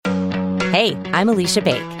Hey, I'm Alicia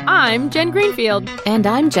Bake. I'm Jen Greenfield. And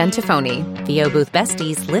I'm Jen Tafoni. VO Booth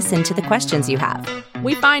Besties listen to the questions you have.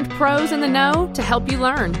 We find pros in the know to help you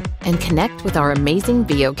learn. And connect with our amazing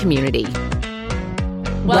VO community.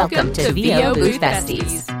 Welcome to VO Booth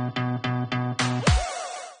Besties.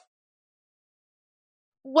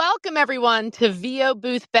 Welcome, everyone, to VO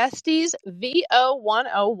Booth Besties VO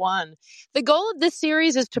 101. The goal of this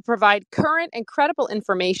series is to provide current and credible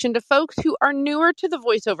information to folks who are newer to the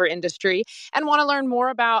voiceover industry and want to learn more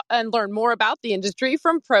about the industry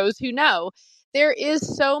from pros who know. There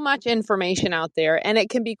is so much information out there, and it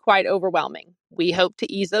can be quite overwhelming. We hope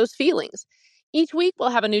to ease those feelings. Each week,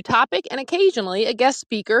 we'll have a new topic and occasionally a guest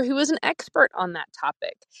speaker who is an expert on that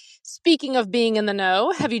topic. Speaking of being in the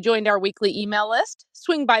know, have you joined our weekly email list?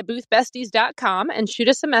 Swing by boothbesties.com and shoot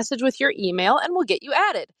us a message with your email and we'll get you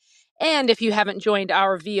added. And if you haven't joined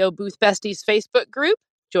our VO Booth Besties Facebook group,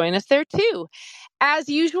 join us there too. As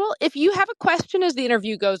usual, if you have a question as the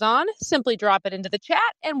interview goes on, simply drop it into the chat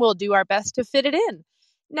and we'll do our best to fit it in.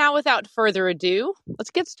 Now, without further ado,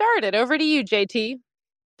 let's get started. Over to you, JT.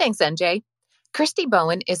 Thanks, NJ. Christi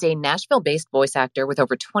Bowen is a Nashville-based voice actor with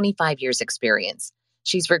over 25 years' experience.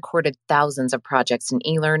 She's recorded thousands of projects in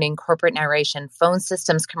e-learning, corporate narration, phone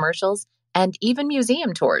systems commercials, and even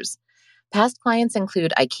museum tours. Past clients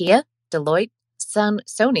include IKEA, Deloitte,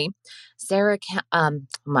 Sony, Sarah Cannon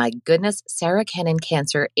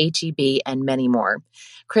Cancer, HEB, and many more.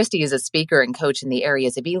 Christi is a speaker and coach in the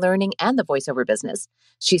areas of e-learning and the voiceover business.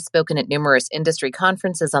 She's spoken at numerous industry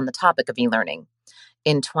conferences on the topic of e-learning.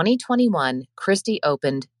 In 2021, Christi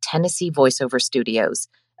opened Tennessee Voiceover Studios,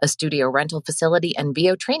 a studio rental facility and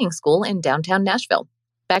VO training school in downtown Nashville.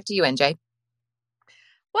 Back to you, NJ.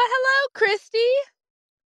 Well, hello, Christi.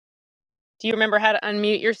 Do you remember how to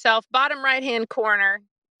unmute yourself? Bottom right-hand corner.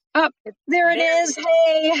 Oh, there it is.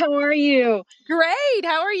 Hey, how are you? Great.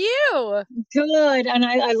 How are you? Good. And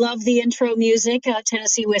I love the intro music,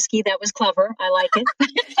 Tennessee Whiskey. That was clever. I like it.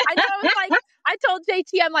 I know. It was like, I told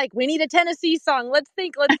JT, I'm like, we need a Tennessee song. Let's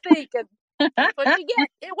think. And that's what you get.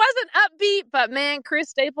 It wasn't upbeat, but man, Chris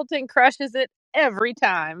Stapleton crushes it every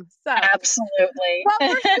time. So absolutely. Well,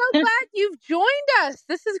 we're so glad you've joined us.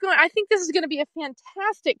 I think this is going to be a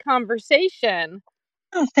fantastic conversation.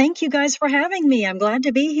 Oh, thank you guys for having me. I'm glad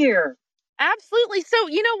to be here. Absolutely. So,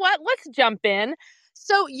 you know what? Let's jump in.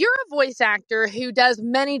 So, you're a voice actor who does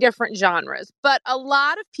many different genres, but a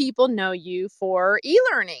lot of people know you for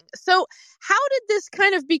e-learning. So, how did this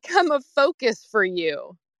kind of become a focus for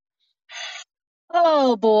you?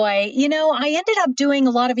 Oh boy. I ended up doing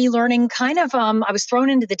a lot of e-learning I was thrown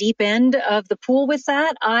into the deep end of the pool with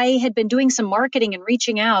that. I had been doing some marketing and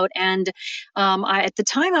reaching out. And at the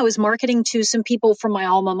time I was marketing to some people from my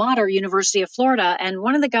alma mater, University of Florida. And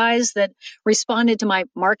one of the guys that responded to my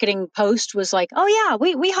marketing post was like, oh yeah,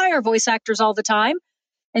 we hire voice actors all the time.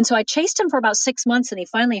 And so I chased him for about 6 months and he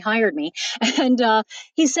finally hired me. And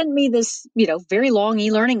he sent me this, very long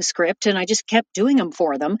e-learning script and I just kept doing them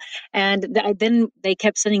for them. And then they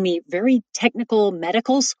kept sending me very technical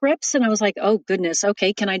medical scripts. And I was like, oh, goodness.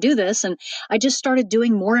 Okay, can I do this? And I just started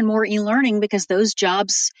doing more and more e-learning because those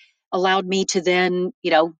jobs allowed me to then,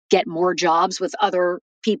 get more jobs with other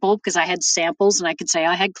people because I had samples and I could say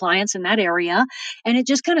I had clients in that area. And it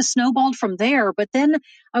just kind of snowballed from there. But then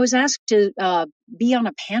I was asked to be on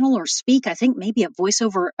a panel or speak, I think maybe at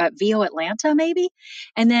voiceover at VO Atlanta, maybe.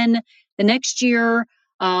 And then the next year,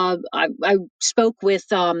 I spoke with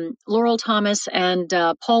Laurel Thomas and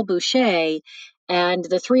Paul Boucher. And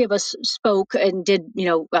the three of us spoke and did,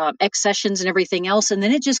 X sessions and everything else. And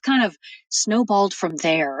then it just kind of snowballed from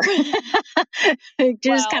there. It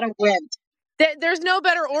just kind of went. There's no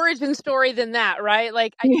better origin story than that, right?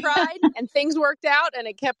 Like I tried and things worked out and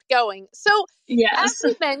it kept going. So as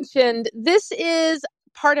we mentioned, this is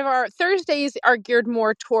part of our Thursdays are geared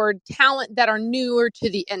more toward talent that are newer to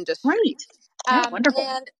the industry. Right. Yeah, wonderful.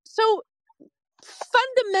 And so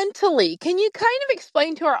fundamentally, can you kind of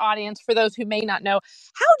explain to our audience, for those who may not know,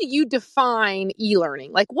 how do you define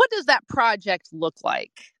e-learning? Like, what does that project look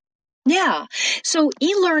like? Yeah. So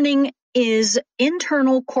e-learning is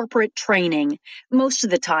internal corporate training most of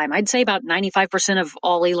the time. I'd say about 95% of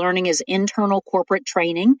all e-learning is internal corporate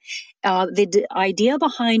training. The idea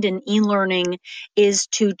behind an e-learning is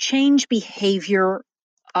to change behavior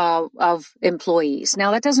of employees.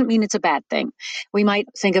 Now, that doesn't mean it's a bad thing. We might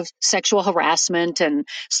think of sexual harassment and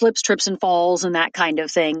slips, trips, and falls and that kind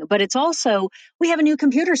of thing. But it's also, we have a new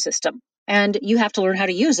computer system. And you have to learn how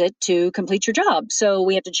to use it to complete your job. So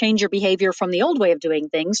we have to change your behavior from the old way of doing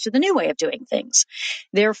things to the new way of doing things.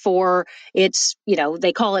 Therefore, it's,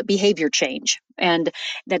 they call it behavior change. And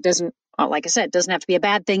that doesn't, like I said, it doesn't have to be a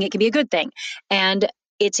bad thing. It can be a good thing. And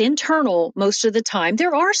It's internal most of the time.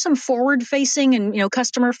 There are some forward-facing and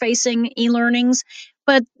customer-facing e-learnings,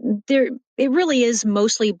 but it really is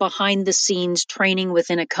mostly behind-the-scenes training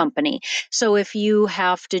within a company. So if you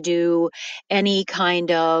have to do any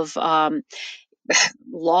kind of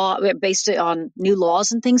law based on new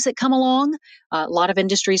laws and things that come along. A lot of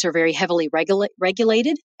industries are very heavily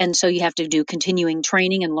regulated, and so you have to do continuing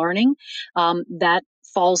training and learning. That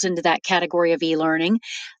falls into that category of e-learning.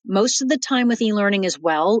 Most of the time with e-learning as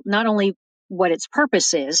well, not only what its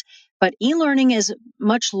purpose is, but e-learning is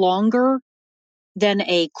much longer than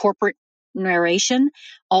a corporate narration.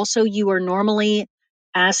 Also, you are normally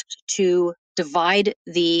asked to divide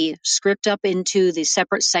the script up into the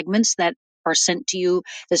separate segments that are sent to you.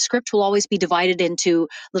 The script will always be divided into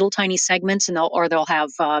little tiny segments, and they'll have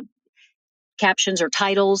captions or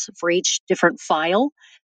titles for each different file.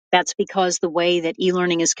 That's because the way that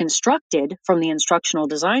e-learning is constructed from the instructional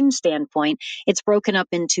design standpoint, it's broken up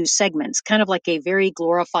into segments, kind of like a very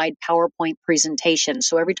glorified PowerPoint presentation.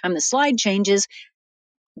 So every time the slide changes,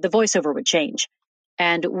 the voiceover would change.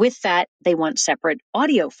 And with that, they want separate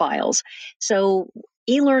audio files. So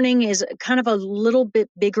e-learning is kind of a little bit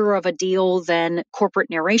bigger of a deal than corporate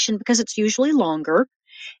narration because it's usually longer.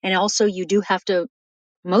 And also you do have to,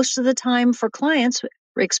 most of the time for clients,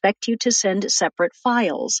 expect you to send separate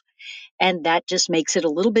files. And that just makes it a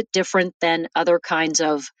little bit different than other kinds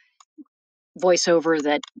of voiceover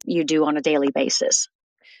that you do on a daily basis.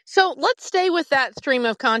 So let's stay with that stream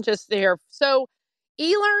of conscious there. So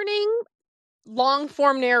e-learning, long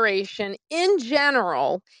form narration in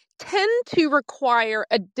general tend to require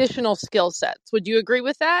additional skill sets. Would you agree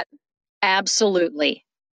with that? Absolutely.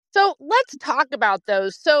 So let's talk about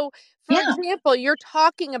those. So for Yeah. example, you're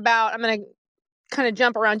talking about, I'm going to kind of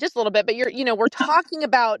jump around just a little bit, but we're talking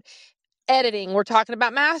about editing, we're talking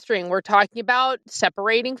about mastering, we're talking about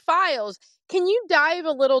separating files. Can you dive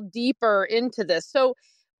a little deeper into this? So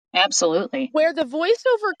Absolutely. where the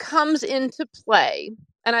voiceover comes into play,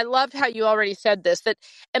 and I loved how you already said this, that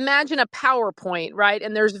imagine a PowerPoint, right?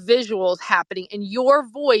 And there's visuals happening and your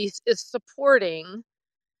voice is supporting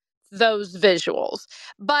those visuals.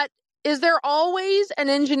 But is there always an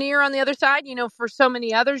engineer on the other side? For so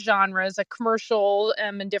many other genres, a commercial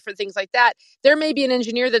and different things like that, there may be an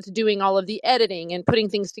engineer that's doing all of the editing and putting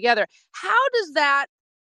things together. How does that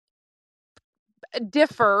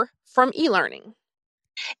differ from e-learning?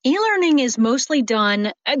 E-learning is mostly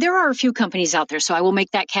done. There are a few companies out there, so I will make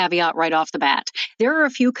that caveat right off the bat. There are a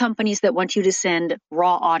few companies that want you to send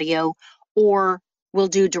raw audio or will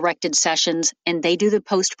do directed sessions, and they do the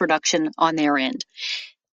post-production on their end.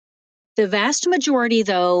 The vast majority,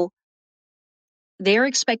 though, they're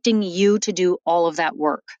expecting you to do all of that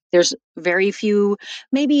work. There's very few,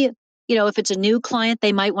 maybe, if it's a new client,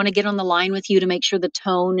 they might want to get on the line with you to make sure the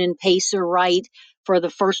tone and pace are right for the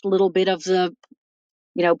first little bit of the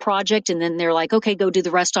project, and then they're like, okay, go do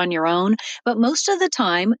the rest on your own. But most of the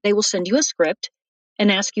time, they will send you a script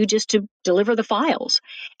and ask you just to deliver the files.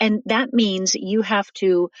 And that means you have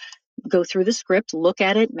to go through the script, look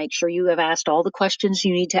at it, make sure you have asked all the questions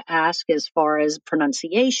you need to ask as far as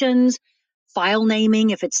pronunciations, file naming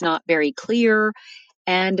if it's not very clear.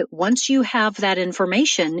 And once you have that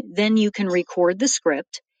information, then you can record the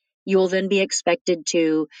script. You will then be expected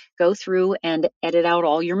to go through and edit out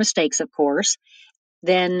all your mistakes, of course.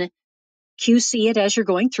 Then QC it as you're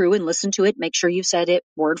going through and listen to it. Make sure you've said it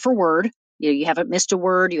word for word. You haven't missed a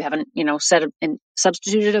word. You haven't, said and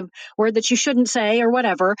substituted a word that you shouldn't say or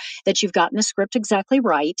whatever, that you've gotten the script exactly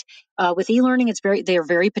right. With e-learning, they're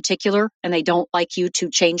very particular and they don't like you to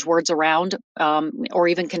change words around or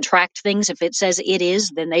even contract things. If it says it is,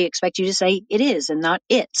 then they expect you to say it is and not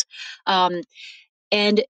it.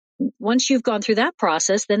 And once you've gone through that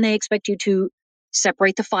process, then they expect you to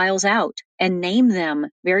separate the files out and name them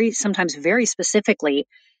sometimes very specifically,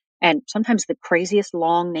 and sometimes the craziest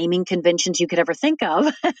long naming conventions you could ever think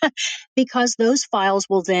of, because those files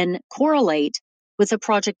will then correlate with the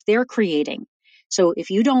project they're creating. So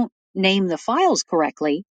if you don't name the files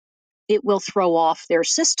correctly, it will throw off their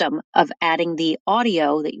system of adding the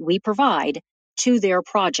audio that we provide to their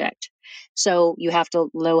project. So you have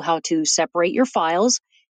to know how to separate your files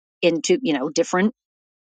into,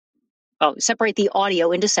 separate the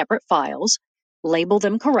audio into separate files, label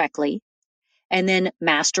them correctly, and then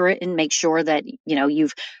master it and make sure that,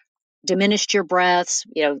 you've diminished your breaths,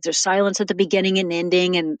 there's silence at the beginning and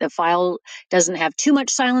ending, and the file doesn't have too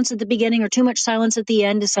much silence at the beginning or too much silence at the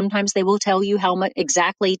end. Sometimes they will tell you how much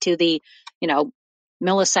exactly to the,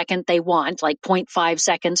 millisecond they want, like 0.5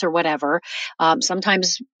 seconds or whatever.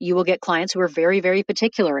 Sometimes you will get clients who are very, very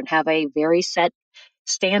particular and have a very set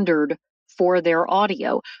standard for their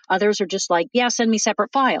audio. Others are just like, yeah, send me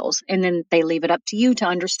separate files. And then they leave it up to you to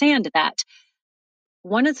understand that.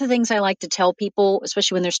 One of the things I like to tell people,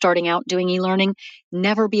 especially when they're starting out doing e-learning,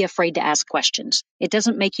 never be afraid to ask questions. It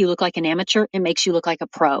doesn't make you look like an amateur. It makes you look like a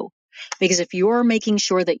pro. Because if you're making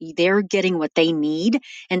sure that they're getting what they need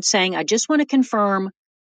and saying, I just want to confirm,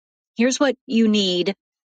 here's what you need.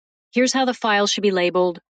 Here's how the file should be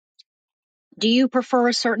labeled. Do you prefer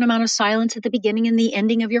a certain amount of silence at the beginning and the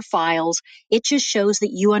ending of your files? It just shows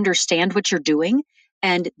that you understand what you're doing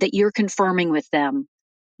and that you're confirming with them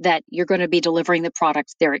that you're going to be delivering the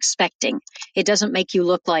product they're expecting. It doesn't make you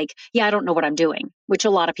look like, yeah, I don't know what I'm doing, which a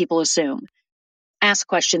lot of people assume. Ask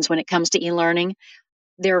questions when it comes to e-learning.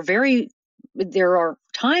 There are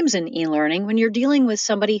times in e-learning when you're dealing with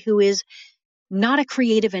somebody who is not a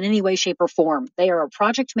creative in any way, shape, or form. They are a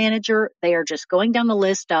project manager. They are just going down the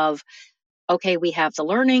list of, okay, we have the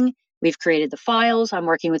learning, we've created the files, I'm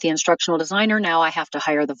working with the instructional designer, now I have to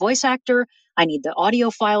hire the voice actor, I need the audio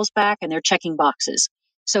files back, and they're checking boxes.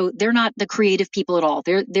 So they're not the creative people at all.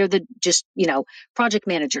 They're the just, project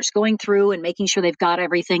managers going through and making sure they've got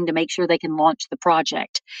everything to make sure they can launch the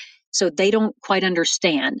project. So they don't quite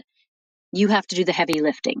understand. You have to do the heavy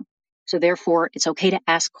lifting. So therefore, it's okay to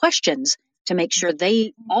ask questions to make sure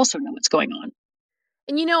they also know what's going on.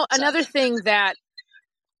 And another thing that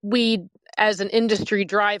we as an industry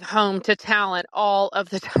drive home to talent all of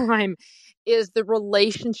the time is the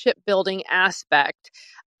relationship building aspect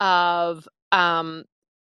of of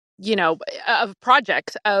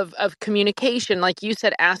projects, of communication, like you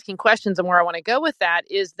said, asking questions. And where I want to go with that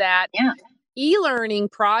is that e-learning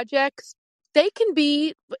projects, they can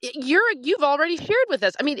be, you've already shared with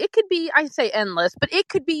us. I mean, it could be, I say endless, but it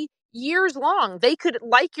could be years long. They could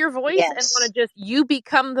like your voice and want to just, you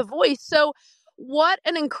become the voice. So what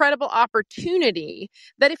an incredible opportunity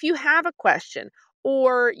that if you have a question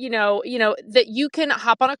or, that you can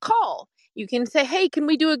hop on a call. You can say, hey, can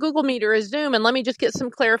we do a Google Meet or a Zoom? And let me just get some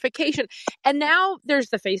clarification. And now there's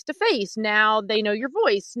the face-to-face. Now they know your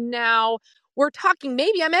voice. Now we're talking,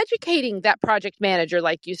 maybe I'm educating that project manager,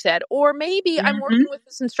 like you said, or maybe I'm working with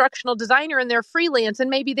this instructional designer and they're freelance and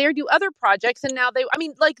maybe they do other projects. And now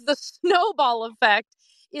like the snowball effect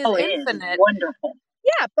is infinite. It is wonderful.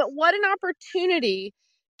 Yeah, but what an opportunity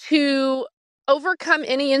to overcome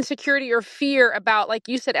any insecurity or fear about, like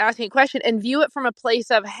you said, asking a question and view it from a place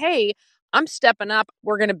of, hey, I'm stepping up.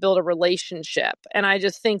 We're going to build a relationship. And I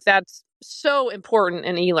just think that's so important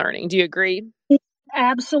in e-learning. Do you agree?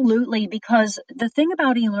 Absolutely, because the thing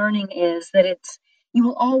about e-learning is that you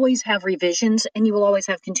will always have revisions and you will always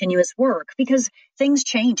have continuous work because things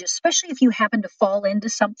change, especially if you happen to fall into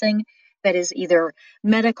something that is either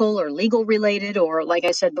medical or legal related, or like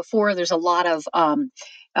I said before, there's a lot of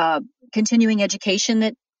continuing education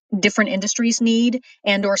that different industries need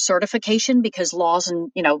and or certification because laws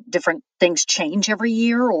and different things change every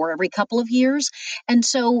year or every couple of years. And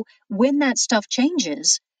so when that stuff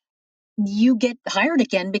changes, you get hired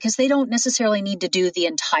again because they don't necessarily need to do the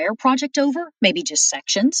entire project over, maybe just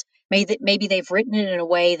sections. Maybe they've written it in a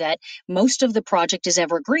way that most of the project is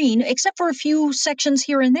evergreen, except for a few sections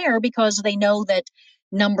here and there because they know that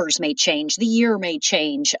numbers may change, the year may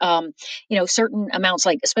change, certain amounts,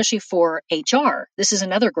 like especially for HR. This is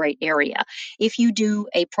another great area. If you do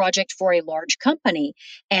a project for a large company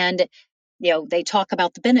and they talk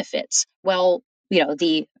about the benefits. Well,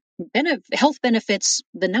 the health benefits,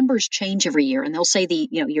 the numbers change every year, and they'll say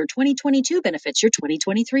your 2022 benefits, your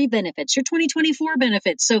 2023 benefits, your 2024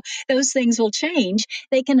 benefits. So those things will change.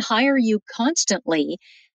 They can hire you constantly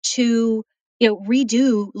to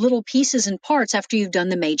redo little pieces and parts after you've done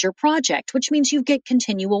the major project, which means you get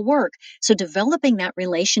continual work. So developing that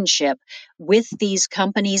relationship with these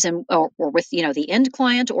companies or with the end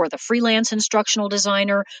client or the freelance instructional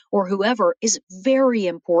designer or whoever is very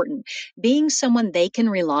important. Being someone they can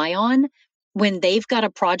rely on when they've got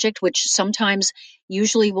a project, which sometimes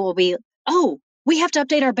usually will be, oh, we have to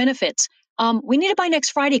update our benefits. We need it by next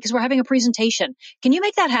Friday because we're having a presentation. Can you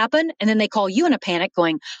make that happen? And then they call you in a panic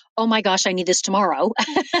going, oh my gosh, I need this tomorrow.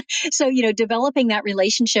 So, developing that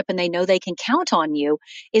relationship and they know they can count on you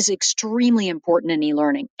is extremely important in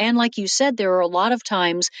e-learning. And like you said, there are a lot of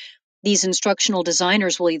times these instructional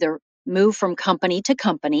designers will either move from company to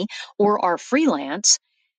company or are freelance.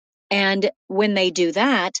 And when they do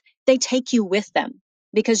that, they take you with them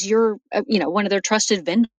because you're, one of their trusted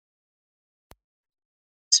vendors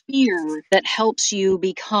sphere that helps you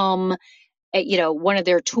become, one of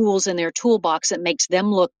their tools in their toolbox that makes them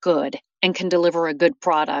look good and can deliver a good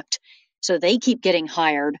product. So they keep getting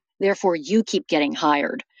hired. Therefore, you keep getting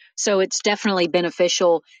hired. So it's definitely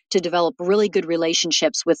beneficial to develop really good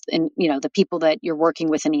relationships with, the people that you're working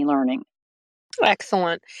with in e-learning.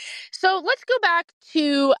 Excellent. So let's go back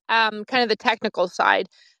to kind of the technical side.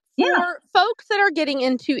 Yeah. For folks that are getting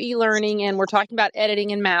into e-learning, and we're talking about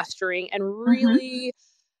editing and mastering and Mm-hmm.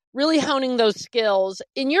 really honing those skills,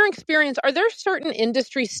 in your experience, are there certain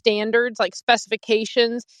industry standards like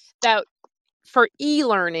specifications that for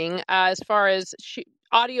e-learning, as far as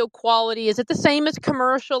audio quality, is it the same as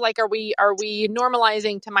commercial? Like, are we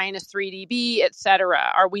normalizing to -3 dB, et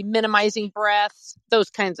cetera? Are we minimizing breaths? Those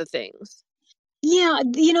kinds of things. Yeah,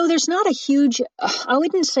 there's not a huge, I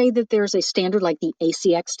wouldn't say that there's a standard like the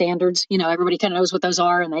ACX standards. Everybody kind of knows what those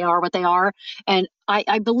are and they are what they are. And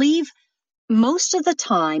I believe most of the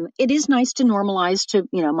time it is nice to normalize to,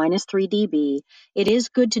 -3 dB. It is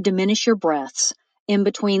good to diminish your breaths in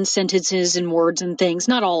between sentences and words and things.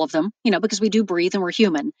 Not all of them, because we do breathe and we're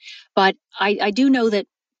human. But I do know that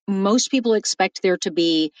most people expect there to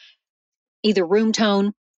be either room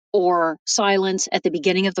tone or silence at the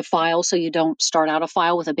beginning of the file so you don't start out a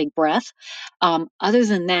file with a big breath. Other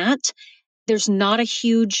than that, there's not a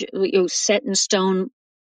huge set in stone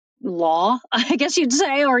law, I guess you'd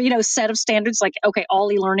say, or set of standards like, okay,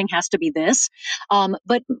 all e-learning has to be this.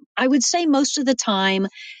 But I would say most of the time,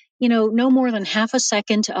 no more than half a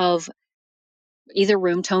second of either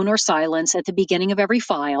room tone or silence at the beginning of every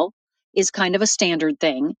file is kind of a standard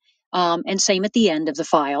thing. And same at the end of the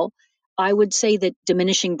file. I would say that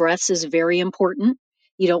diminishing breaths is very important.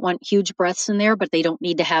 You don't want huge breaths in there, but they don't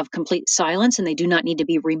need to have complete silence and they do not need to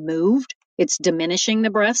be removed. It's diminishing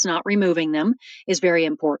the breaths, not removing them, is very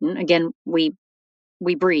important. Again, we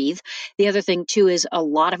breathe. The other thing too is a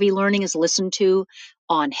lot of e-learning is listened to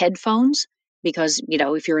on headphones because,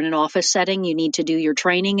 if you're in an office setting, you need to do your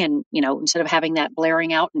training and, instead of having that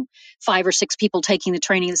blaring out and 5 or 6 people taking the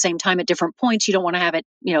training at the same time at different points, you don't want to have it,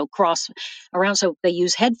 cross around. So they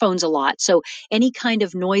use headphones a lot. So any kind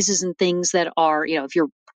of noises and things that are, if you're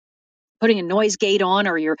putting a noise gate on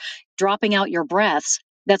or you're dropping out your breaths,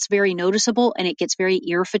 that's very noticeable and it gets very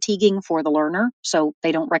ear fatiguing for the learner. So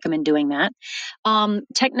they don't recommend doing that.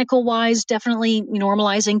 Technical wise, definitely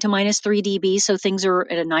normalizing to -3 dB. So things are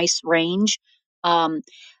at a nice range.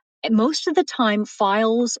 Most of the time,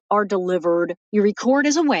 files are delivered. You record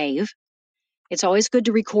as a wave. It's always good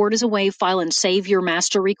to record as a WAV file and save your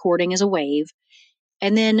master recording as a WAV.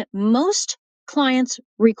 And then most clients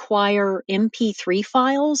require MP3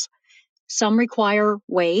 files. Some require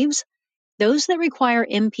WAVs. Those that require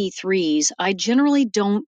MP3s, I generally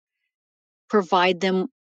don't provide them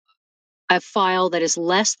a file that is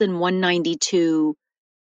less than 192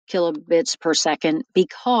 kilobits per second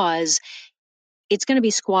because it's going to be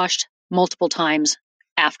squashed multiple times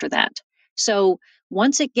after that. So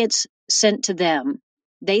once it gets sent to them,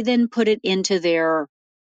 they then put it into their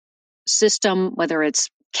system, whether it's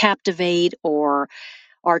Captivate or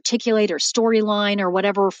Articulate or Storyline or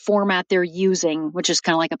whatever format they're using, which is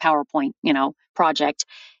kind of like a PowerPoint, project.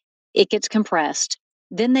 It gets compressed.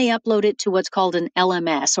 Then they upload it to what's called an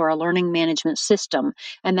LMS or a learning management system.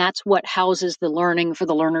 And that's what houses the learning for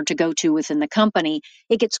the learner to go to within the company.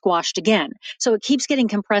 It gets squashed again. So it keeps getting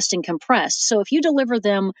compressed and compressed. So if you deliver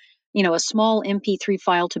them, a small MP3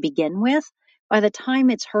 file to begin with, by the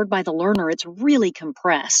time it's heard by the learner, it's really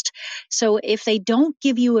compressed. So if they don't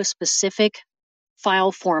give you a specific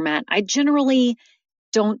file format, I generally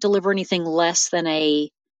don't deliver anything less than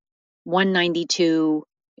a 192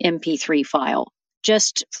 MP3 file,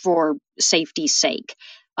 just for safety's sake.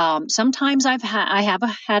 Sometimes I have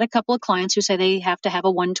had a couple of clients who say they have to have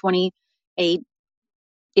a 128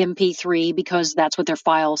 MP3 because that's what their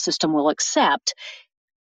file system will accept.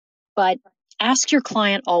 But ask your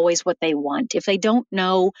client always what they want. If they don't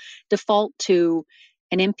know, default to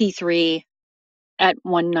an MP3 at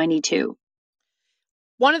 192.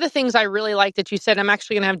 One of the things I really like that you said, I'm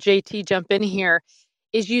actually going to have JT jump in here,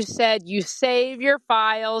 is you said you save your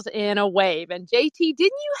files in a WAV. And JT, didn't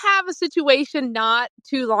you have a situation not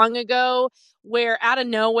too long ago where out of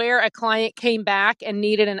nowhere a client came back and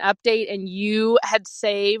needed an update and you had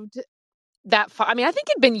saved that file? I mean, I think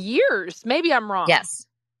it'd been years. Maybe I'm wrong. Yes.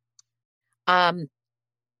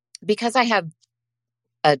 Because I have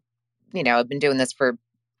I've been doing this for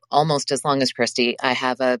almost as long as Christi. I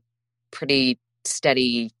have a pretty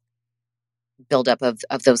steady buildup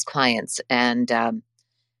of those clients. And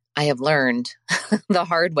I have learned the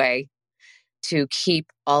hard way to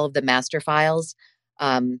keep all of the master files.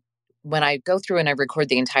 When I go through and I record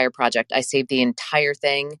the entire project, I save the entire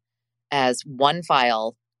thing as one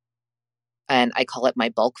file and I call it my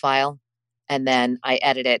bulk file. And then I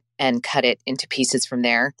edit it and cut it into pieces from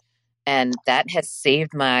there. And that has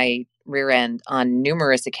saved my rear end on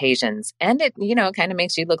numerous occasions. And it, kind of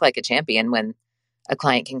makes you look like a champion when A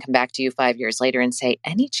client can come back to you 5 years later and say,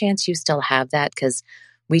 any chance you still have that? Because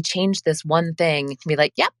we changed this one thing. Be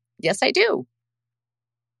like, yep, yes, I do.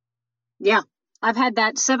 Yeah. I've had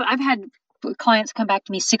clients come back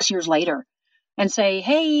to me 6 years later and say,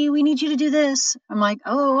 hey, we need you to do this. I'm like,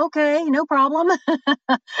 oh, okay, no problem.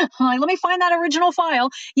 I'm like, let me find that original file.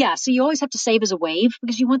 Yeah. So you always have to save as a wave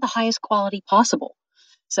because you want the highest quality possible.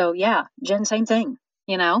 So yeah, Jen, same thing,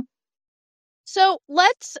 you know? So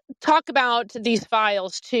let's talk about these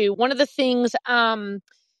files too. One of the things,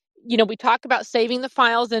 we talk about saving the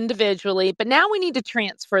files individually, but now we need to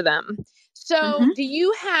transfer them. So Mm-hmm. do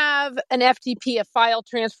you have an FTP, a file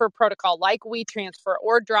transfer protocol like WeTransfer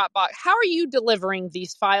or Dropbox? How are you delivering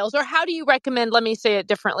these files? Or how do you recommend, let me say it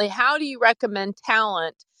differently, how do you recommend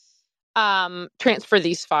talent transfer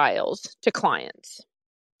these files to clients?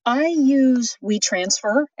 I use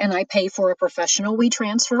WeTransfer and I pay for a professional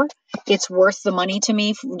WeTransfer. It's worth the money to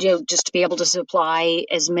me, just to be able to supply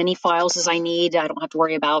as many files as I need. I don't have to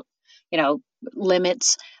worry about,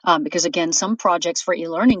 limits, because again, some projects for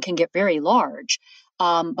e-learning can get very large.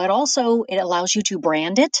 But also it allows you to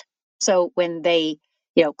brand it. So when they,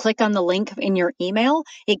 click on the link in your email,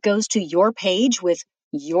 it goes to your page with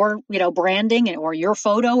your, branding or your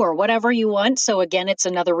photo or whatever you want. So again, it's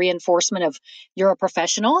another reinforcement of you're a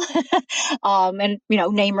professional, and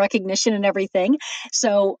name recognition and everything.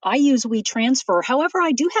 So I use WeTransfer. However,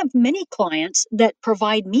 I do have many clients that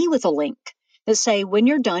provide me with a link that say, when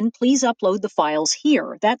you're done, please upload the files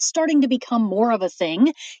here. That's starting to become more of a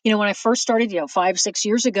thing. When I first started, 5, 6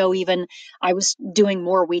 years ago, even, I was doing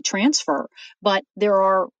more WeTransfer. But there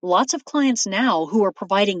are lots of clients now who are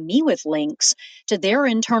providing me with links to their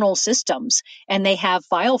internal systems, and they have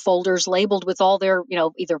file folders labeled with all their,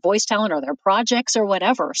 either voice talent or their projects or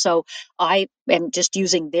whatever. So I am just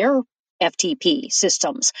using their FTP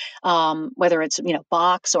systems, whether it's,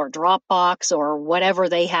 Box or Dropbox or whatever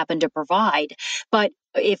they happen to provide. But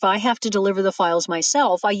if I have to deliver the files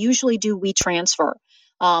myself, I usually do WeTransfer.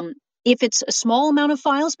 If it's a small amount of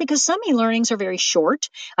files, because some e-learnings are very short.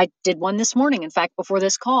 I did one this morning, in fact, before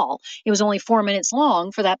this call. It was only 4 minutes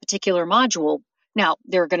long for that particular module. Now,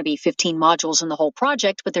 there are going to be 15 modules in the whole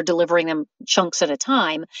project, but they're delivering them chunks at a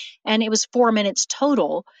time. And it was 4 minutes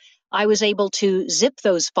total. I was able to zip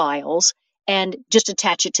those files and just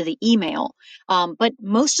attach it to the email. But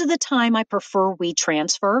most of the time, I prefer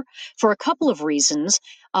WeTransfer for a couple of reasons.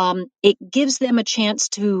 It gives them a chance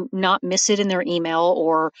to not miss it in their email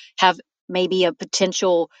or have maybe a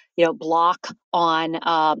potential, block on,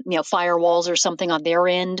 firewalls or something on their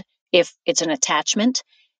end if it's an attachment.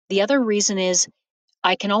 The other reason is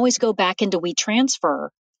I can always go back into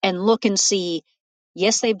WeTransfer and look and see,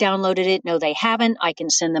 yes, they've downloaded it. No, they haven't. I can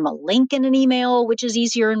send them a link in an email, which is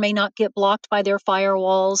easier and may not get blocked by their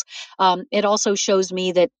firewalls. It also shows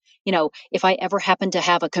me that, if I ever happen to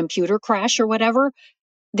have a computer crash or whatever,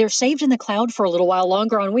 they're saved in the cloud for a little while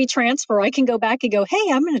longer on WeTransfer. I can go back and go, hey,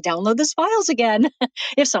 I'm going to download these files again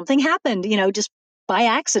if something happened, just by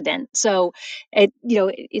accident. So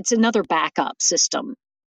it's another backup system.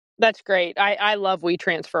 That's great. I love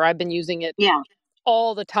WeTransfer. I've been using it Yeah.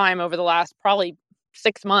 all the time over the last probably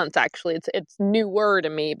 6 months. Actually, it's newer to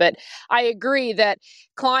me, but I agree that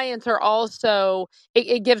clients are also,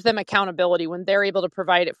 it gives them accountability when they're able to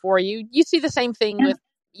provide it for you. You see the same thing with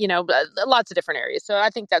lots of different areas, so I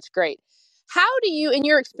think that's great. How do you, in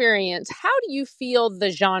your experience, how do you feel the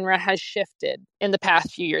genre has shifted in the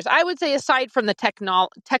past few years? I would say, aside from the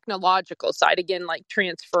technological side, again, like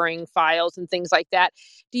transferring files and things like that,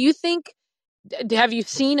 do you think, have you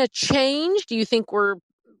seen a change? Do you think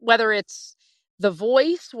whether it's the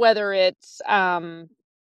voice, whether it's, I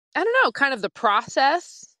don't know, kind of the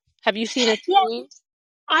process, have you seen a Yeah, change?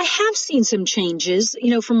 I have seen some changes,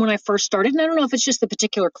 from when I first started. And I don't know if it's just the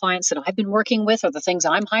particular clients that I've been working with or the things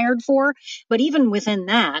I'm hired for, but even within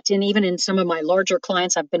that, and even in some of my larger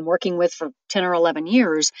clients I've been working with for 10 or 11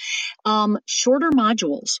 years, shorter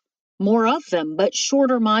modules, more of them, but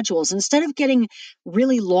shorter modules. Instead of getting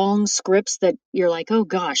really long scripts that you're like, oh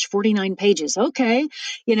gosh, 49 pages. Okay.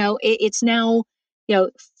 It's now,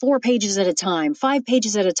 4 pages at a time, 5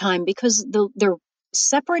 pages at a time, because they're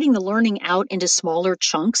separating the learning out into smaller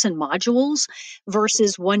chunks and modules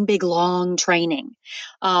versus one big long training.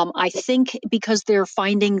 I think because they're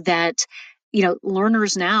finding that,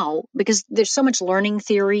 learners now, because there's so much learning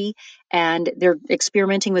theory and they're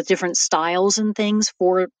experimenting with different styles and things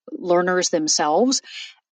for learners themselves,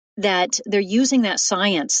 that they're using that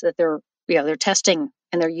science that they're testing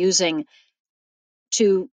and they're using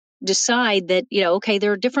to decide that, okay,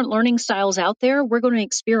 there are different learning styles out there. We're going to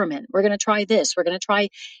experiment. We're going to try this. We're going to try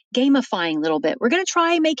gamifying a little bit. We're going to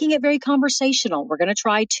try making it very conversational. We're going to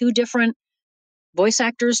try 2 different voice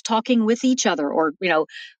actors talking with each other, or,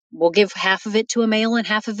 we'll give half of it to a male and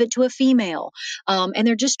half of it to a female. And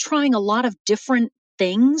they're just trying a lot of different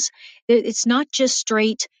things. It's not just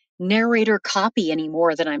straight narrator copy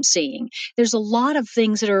anymore that I'm seeing. There's a lot of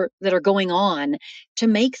things that are going on to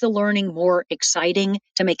make the learning more exciting,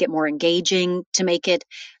 to make it more engaging, to make it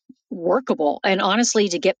workable, and honestly,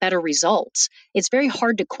 to get better results. It's very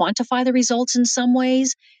hard to quantify the results in some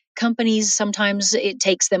ways. Companies, sometimes it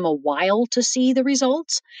takes them a while to see the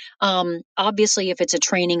results. Obviously, if it's a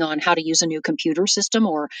training on how to use a new computer system,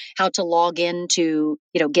 or how to log in to,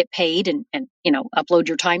 get paid and upload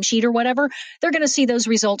your timesheet or whatever, they're going to see those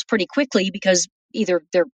results pretty quickly, because either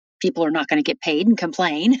their people are not going to get paid and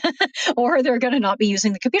complain, or they're going to not be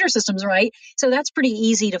using the computer systems right. So that's pretty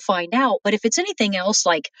easy to find out. But if it's anything else,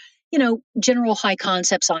 like, general high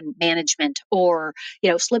concepts on management, or,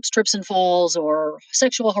 slips, trips, and falls, or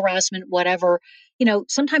sexual harassment, whatever,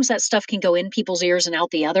 sometimes that stuff can go in people's ears and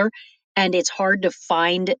out the other. And it's hard to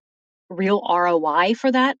find real ROI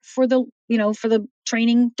for that, for the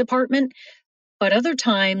training department. But other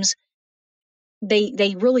times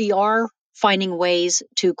they really are finding ways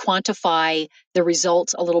to quantify the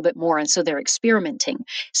results a little bit more. And so they're experimenting.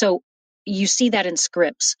 So you see that in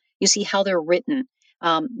scripts, you see how they're written.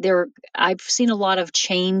 I've seen a lot of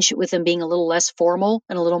change with them being a little less formal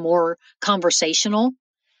and a little more conversational.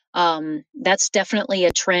 That's definitely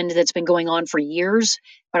a trend that's been going on for years,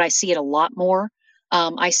 but I see it a lot more.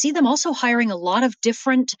 I see them also hiring a lot of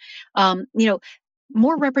different,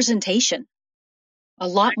 more representation, a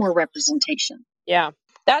lot more representation. Yeah.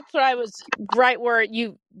 That's what I was right where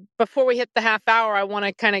before we hit the half hour, I want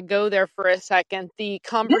to kind of go there for a second. The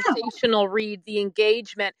conversational read, the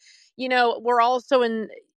engagement, we're also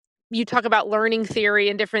you talk about learning theory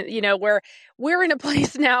and different, where we're in a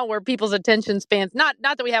place now where people's attention spans, not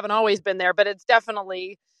that we haven't always been there, but it's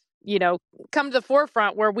definitely, come to the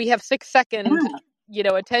forefront where we have 6-second,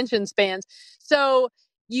 attention spans. So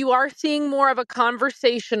you are seeing more of a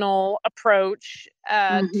conversational approach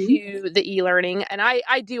to the e-learning. And I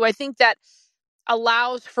think that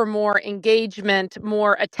allows for more engagement,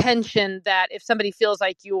 more attention, that if somebody feels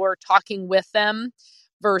like you're talking with them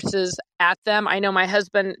versus at them. I know my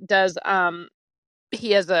husband does,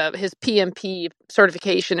 he has his PMP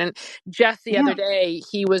certification, and just the other day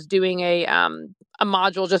he was doing a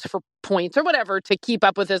module just for points or whatever to keep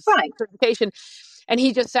up with his certification. And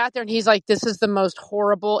he just sat there and he's like, this is the most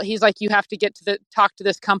horrible. He's like, you have to talk to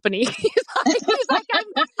this company. It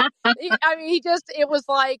was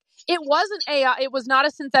like, it wasn't AI. It was not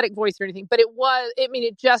a synthetic voice or anything, but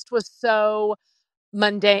it just was so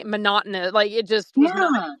mundane, monotonous. Like, it just was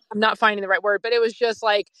not, I'm not finding the right word, but it was just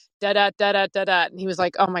like, da, da, da, da, da, da. And he was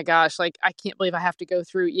like, oh my gosh, like, I can't believe I have to go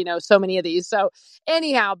through, so many of these. So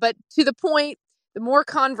anyhow, but to the point, the more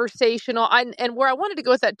conversational, and where I wanted to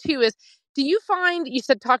go with that too is, do you find, you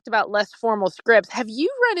talked about less formal scripts. Have you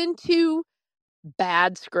run into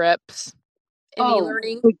bad scripts in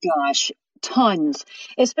e-learning? Good gosh, tons,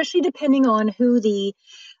 especially depending on who the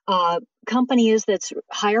company is that's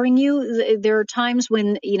hiring you. There are times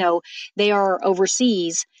when, they are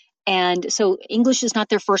overseas, and so English is not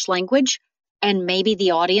their first language, and maybe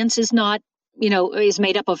the audience is not, is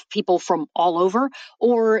made up of people from all over,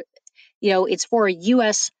 or, it's for a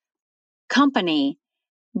U.S. company,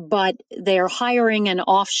 but they're hiring an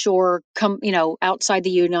offshore, outside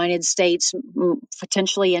the United States,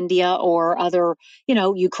 potentially India or other,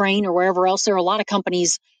 Ukraine or wherever else. There are a lot of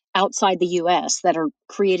companies outside the U.S. that are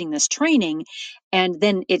creating this training, and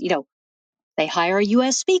then they hire a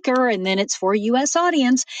U.S. speaker, and then it's for a U.S.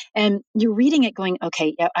 audience, and you're reading it going,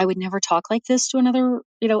 okay, I would never talk like this to another,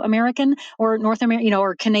 American or North American,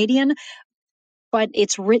 or Canadian, but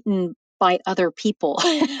it's written by other people.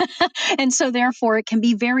 And so therefore it can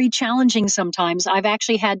be very challenging sometimes. I've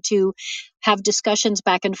actually had to have discussions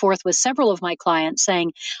back and forth with several of my clients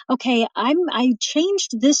saying, okay, I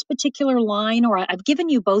changed this particular line, or I've given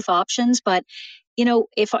you both options, but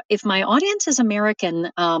if my audience is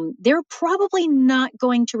American, they're probably not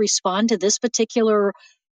going to respond to this particular,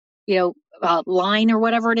 line or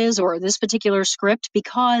whatever it is, or this particular script,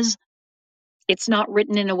 because it's not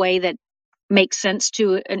written in a way that makes sense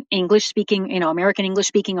to an English speaking, American English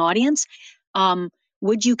speaking audience.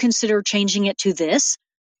 Would you consider changing it to this?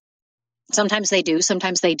 Sometimes they do,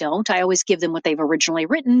 sometimes they don't. I always give them what they've originally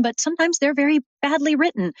written, but sometimes they're very badly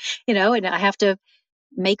written, and I have to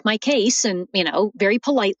make my case, and, very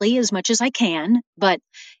politely as much as I can. But,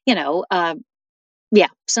 yeah,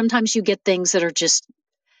 sometimes you get things that are just,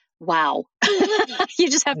 wow. You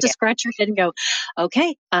just have to Yeah. scratch your head and go,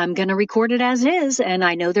 okay, I'm going to record it as is. And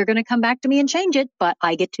I know they're going to come back to me and change it, but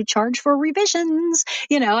I get to charge for revisions.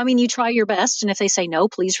 I mean, you try your best. And if they say, no,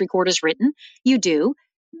 please record as written, you do.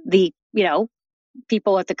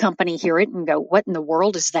 People at the company hear it and go, what in the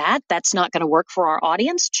world is that? That's not going to work for our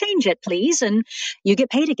audience. Change it, please. And you get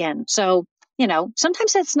paid again. So,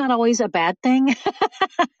 sometimes that's not always a bad thing.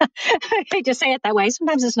 I hate to say it that way.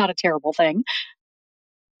 Sometimes it's not a terrible thing.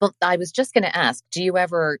 Well, I was just going to ask, do you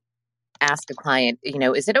ever ask a client,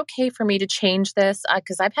 is it okay for me to change this?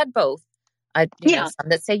 Because I've had both. Yeah. Some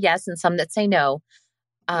that say yes and some that say no.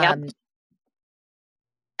 Yep.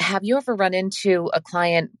 Have you ever run into a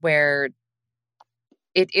client where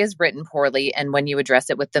it is written poorly, and when you address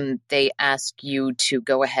it with them, they ask you to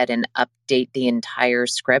go ahead and update the entire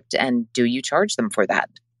script? And do you charge them for that?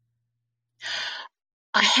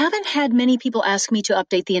 I haven't had many people ask me to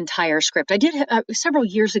update the entire script. I did several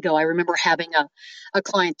years ago. I remember having a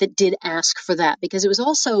client that did ask for that because it was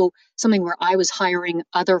also something where I was hiring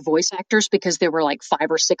other voice actors because there were like 5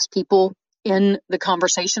 or 6 people in the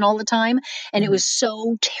conversation all the time. And it was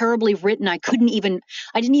so terribly written. I didn't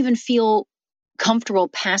even feel comfortable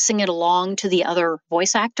passing it along to the other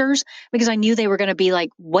voice actors because I knew they were going to be like,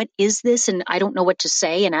 what is this? And I don't know what to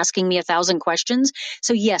say, and asking me 1,000 questions.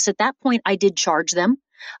 So yes, at that point I did charge them.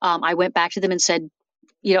 I went back to them and said,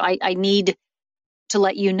 I need to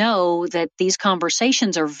let you know that these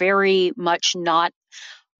conversations are very much not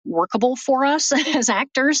workable for us as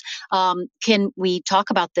actors. Can we talk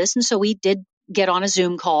about this? And so we did get on a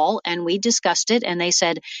Zoom call and we discussed it, and they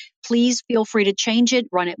said, please feel free to change it,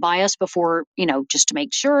 run it by us before, just to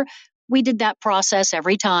make sure. We did that process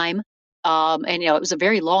every time. And it was a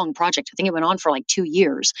very long project. I think it went on for like 2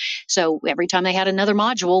 years. So every time they had another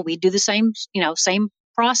module, we'd do the same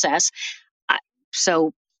process.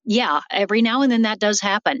 So yeah, every now and then that does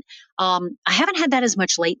happen. I haven't had that as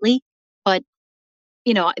much lately, but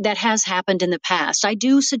that has happened in the past. I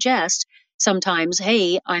do suggest sometimes,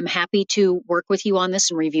 hey, I'm happy to work with you on this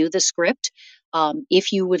and review the script.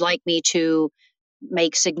 If you would like me to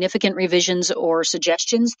make significant revisions or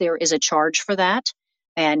suggestions, there is a charge for that.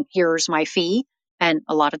 And here's my fee. And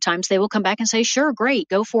a lot of times they will come back and say, sure, great,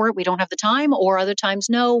 go for it. We don't have the time. Or other times,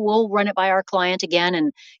 no, we'll run it by our client again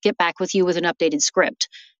and get back with you with an updated script.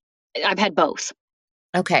 I've had both.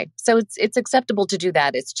 Okay. So it's acceptable to do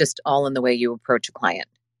that. It's just all in the way you approach a client.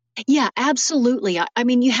 Yeah, absolutely. I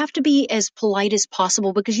mean, you have to be as polite as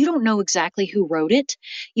possible because you don't know exactly who wrote it.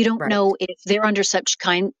 You don't Right. know if they're under such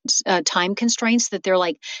time constraints that they're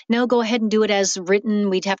like, no, go ahead and do it as written.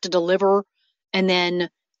 We'd have to deliver. And then,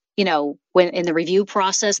 when in the review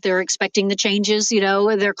process, they're expecting the changes,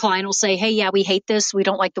 their client will say, hey, yeah, we hate this. We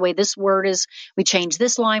don't like the way this word is. We change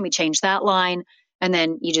this line. We change that line. And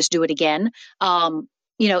then you just do it again.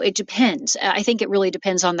 It depends. I think it really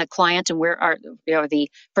depends on the client and where the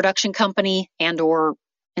production company and or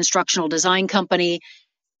instructional design company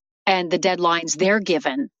and the deadlines they're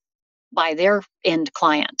given by their end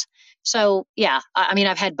client. So yeah, I mean,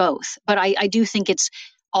 I've had both, but I do think it's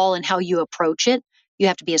all in how you approach it. You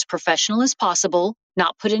have to be as professional as possible,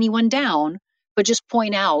 not put anyone down, but just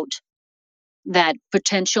point out that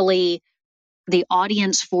potentially the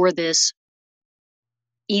audience for this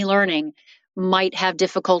e-learning might have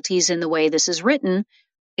difficulties in the way this is written.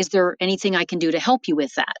 Is there anything I can do to help you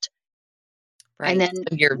with that? And Right. then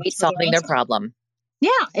So you're wait for their solving their answer. problem. Yeah,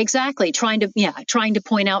 exactly. Trying to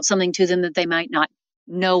point out something to them that they might not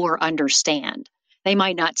know or understand. They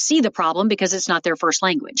might not see the problem because it's not their first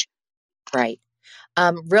language. Right.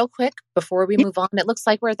 Real quick, before we Yeah. move on, it looks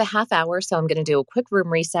like we're at the half hour, so I'm going to do a quick room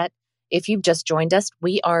reset. If you've just joined us,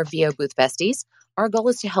 we are VO Booth Besties. Our goal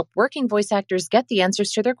is to help working voice actors get the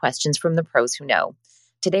answers to their questions from the pros who know.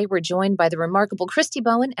 Today, we're joined by the remarkable Christi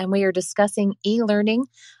Bowen, and we are discussing e-learning.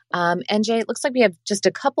 NJ, it looks like we have just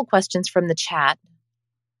a couple questions from the chat.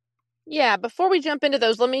 Yeah, before we jump into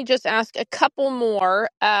those, let me just ask a couple more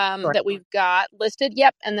Sure. that we've got listed.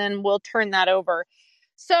 Yep, and then we'll turn that over.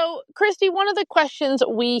 So, Christi, one of the questions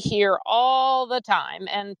we hear all the time,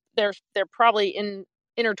 and they're probably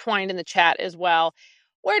intertwined in the chat as well.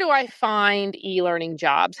 Where do I find e-learning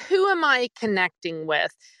jobs? Who am I connecting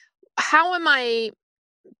with? How am I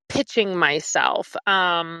pitching myself?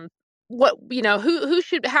 How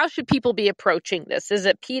should people be approaching this? Is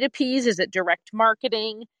it P2Ps? Is it direct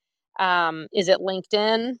marketing? Is it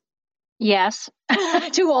LinkedIn? Yes,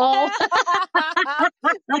 to all.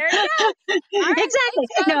 There you go. All right, Exactly.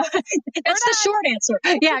 thanks, No, folks. that's the short answer.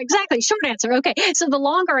 Yeah, exactly. Short answer. Okay. So the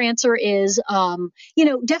longer answer is,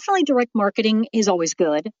 definitely direct marketing is always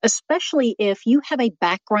good, especially if you have a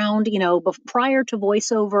background, prior to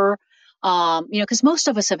voiceover Because most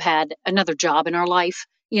of us have had another job in our life,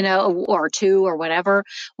 or two or whatever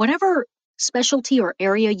specialty or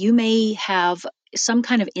area you may have some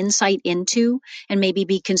kind of insight into and maybe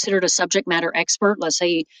be considered a subject matter expert, let's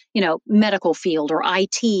say, medical field or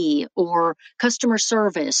IT or customer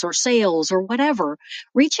service or sales or whatever,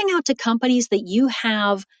 reaching out to companies that you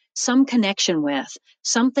have some connection with,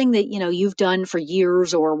 something that, you've done for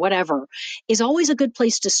years or whatever, is always a good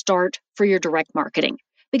place to start for your direct marketing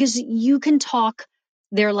because you can talk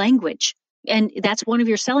their language. And that's one of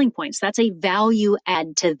your selling points. That's a value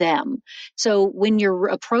add to them. So when you're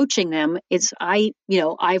approaching them,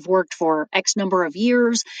 I've worked for X number of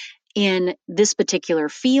years in this particular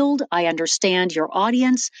field. I understand your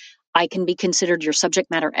audience. I can be considered your subject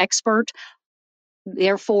matter expert.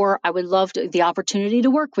 Therefore, I would love the opportunity to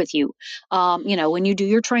work with you. When you do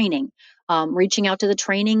your training, reaching out to the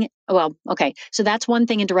training. Well, okay. So that's one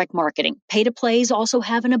thing in direct marketing. Pay to plays also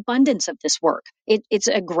have an abundance of this work. It's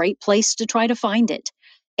a great place to try to find it.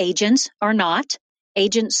 Agents are not.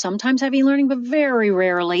 Agents sometimes have e-learning, but very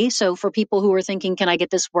rarely. So for people who are thinking, can I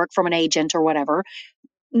get this work from an agent or whatever?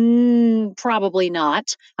 Probably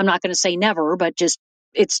not. I'm not going to say never, but just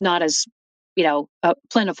it's not as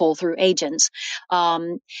plentiful through agents.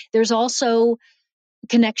 There's also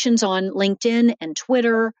connections on LinkedIn and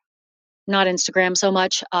Twitter, not Instagram so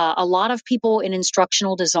much. A lot of people in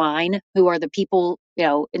instructional design who are the people,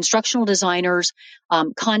 instructional designers,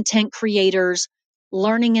 content creators,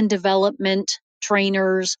 learning and development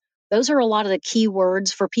trainers. Those are a lot of the key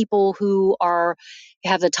words for people who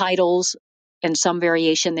have the titles and some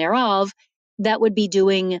variation thereof that would be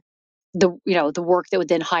doing the work that would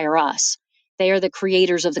then hire us. They are the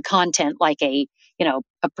creators of the content, like a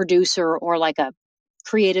producer or like a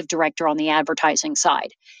creative director on the advertising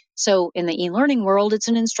side. So in the e-learning world, it's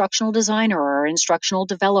an instructional designer or instructional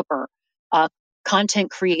developer, a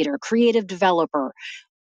content creator, creative developer.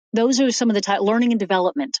 Those are some of the learning and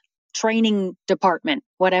development, training department,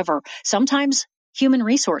 whatever. Sometimes human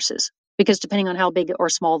resources, because depending on how big or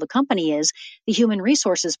small the company is, the human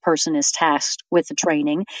resources person is tasked with the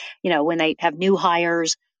training, when they have new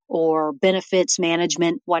hires or benefits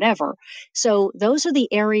management, whatever. So those are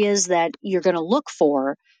the areas that you're going to look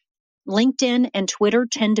for. LinkedIn and Twitter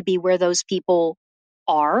tend to be where those people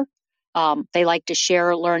are. They like to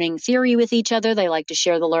share learning theory with each other. They like to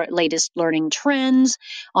share the latest learning trends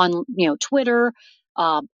on, Twitter.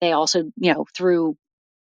 They also, through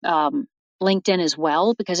LinkedIn as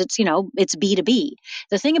well, because it's B2B.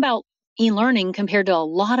 The thing about e-learning compared to a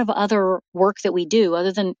lot of other work that we do,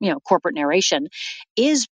 other than, corporate narration,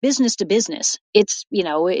 is business to business. It's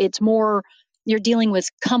more, you're dealing with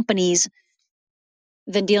companies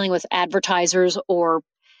than dealing with advertisers or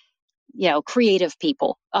creative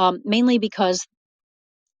people, mainly because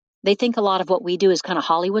they think a lot of what we do is kind of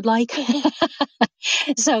Hollywood like.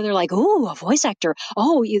 So they're like, oh, a voice actor.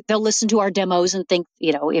 Oh, they'll listen to our demos and think,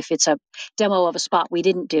 if it's a demo of a spot we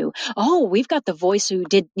didn't do, oh, we've got the voice who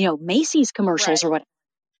did, Macy's commercials, right, or what,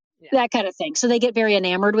 yeah, that kind of thing. So they get very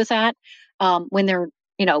enamored with that when they're,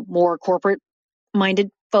 more corporate minded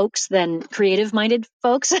folks than creative minded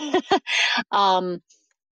folks.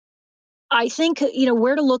 I think,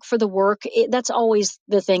 where to look for the work, that's always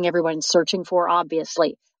the thing everyone's searching for,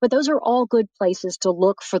 obviously. But those are all good places to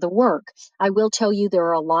look for the work. I will tell you there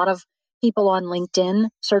are a lot of people on LinkedIn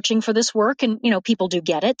searching for this work, and, people do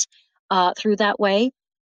get it through that way.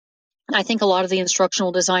 I think a lot of the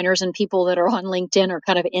instructional designers and people that are on LinkedIn are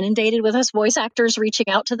kind of inundated with us voice actors reaching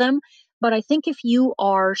out to them. But I think if you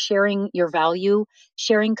are sharing your value,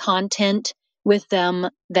 sharing content with them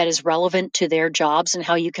that is relevant to their jobs and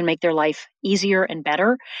how you can make their life easier and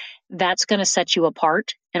better, that's going to set you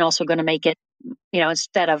apart and also going to make it,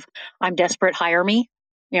 instead of I'm desperate, hire me,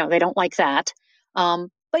 they don't like that.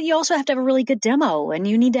 But you also have to have a really good demo, and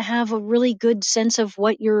you need to have a really good sense of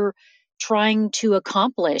what you're trying to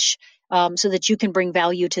accomplish, so that you can bring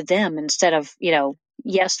value to them instead of,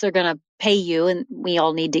 yes, they're going to pay you and we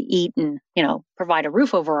all need to eat and, provide a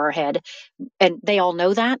roof over our head. And they all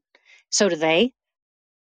know that. So do they.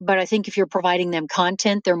 But I think if you're providing them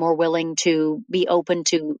content, they're more willing to be open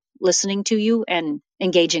to listening to you and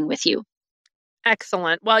engaging with you.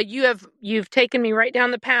 Excellent. Well, you've taken me right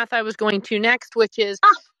down the path I was going to next, which is,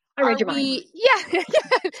 I read your mind. Yeah.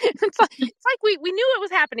 It's like we knew it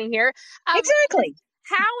was happening here. Exactly.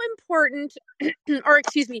 How important, or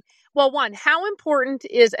excuse me, well, one, how important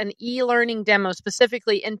is an e-learning demo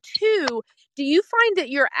specifically? And two, do you find that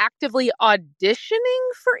you're actively auditioning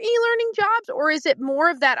for e-learning jobs, or is it more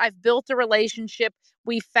of that I've built a relationship,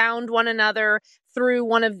 we found one another through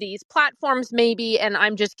one of these platforms maybe, and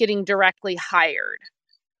I'm just getting directly hired?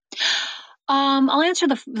 I'll answer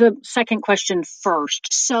the second question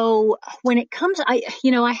first. So when it comes, I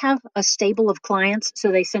have a stable of clients,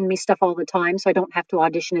 so they send me stuff all the time, so I don't have to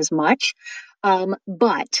audition as much.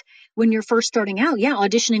 But when you're first starting out, yeah,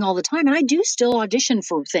 auditioning all the time, and I do still audition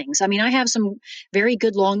for things. I mean, I have some very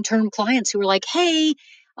good long-term clients who are like, "Hey,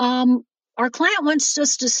 our client wants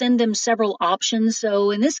us to send them several options.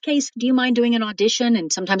 So in this case, do you mind doing an audition?"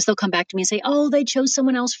 And sometimes they'll come back to me and say, "Oh, they chose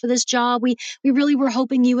someone else for this job. We really were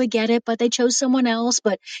hoping you would get it, but they chose someone else.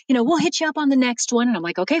 But, we'll hit you up on the next one." And I'm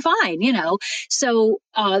like, okay, fine. So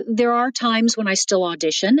there are times when I still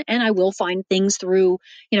audition, and I will find things through,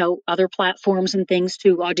 other platforms and things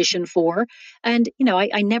to audition for. And,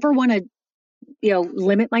 I never want to,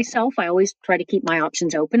 limit myself. I always try to keep my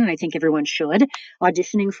options open, and I think everyone should.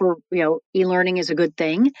 Auditioning for, e-learning is a good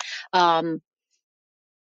thing. But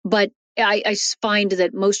I find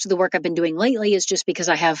that most of the work I've been doing lately is just because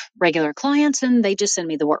I have regular clients and they just send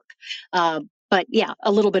me the work. But yeah,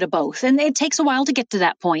 a little bit of both. And it takes a while to get to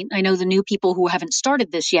that point. I know the new people who haven't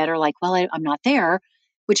started this yet are like, well, I'm not there,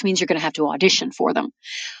 which means you're going to have to audition for them.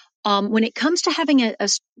 When it comes to having a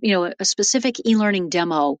specific e-learning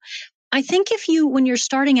demo, I think when you're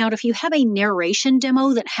starting out, if you have a narration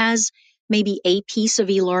demo that has maybe a piece of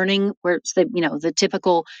e-learning where it's the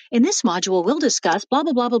typical, in this module, we'll discuss blah,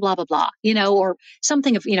 blah, blah, blah, blah, blah, blah, or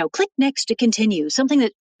something of, click next to continue, something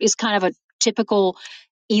that is kind of a typical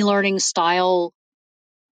e-learning style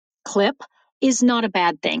clip is not a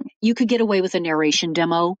bad thing. You could get away with a narration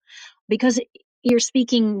demo because you're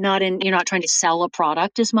speaking you're not trying to sell a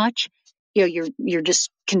product as much. You're just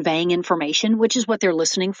conveying information, which is what they're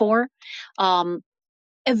listening for.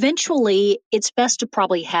 Eventually, it's best to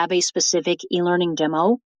probably have a specific e-learning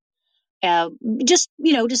demo. Just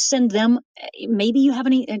send them. Maybe you have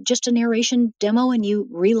just a narration demo and you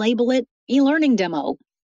relabel it e-learning demo.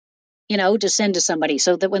 To send to somebody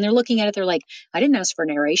so that when they're looking at it, they're like, I didn't ask for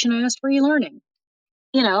narration, I asked for e-learning.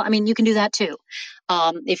 You can do that too.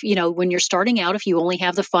 If, when you're starting out, if you only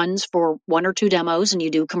have the funds for one or two demos and you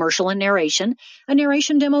do commercial and narration, a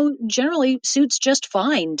narration demo generally suits just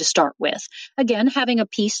fine to start with. Again, having a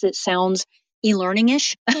piece that sounds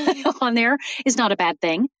e-learning-ish on there is not a bad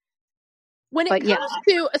thing. When it comes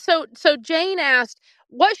to, so Jane asked,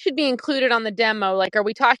 what should be included on the demo? Like, are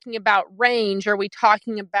we talking about range? Are we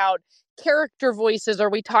talking about character voices?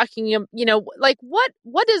 Are we talking, like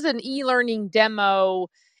what does an e-learning demo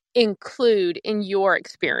include in your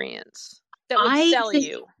experience that would sell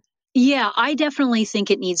you? Yeah, I definitely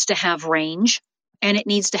think it needs to have range. And it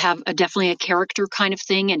needs to have definitely a character kind of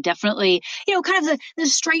thing, and definitely, kind of the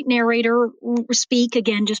straight narrator speak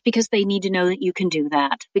again, just because they need to know that you can do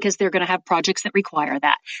that because they're going to have projects that require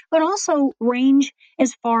that. But also range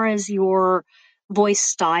as far as your voice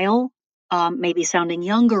style, maybe sounding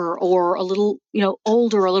younger or a little,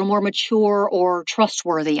 older, a little more mature or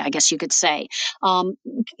trustworthy, I guess you could say. A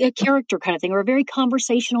character kind of thing, or a very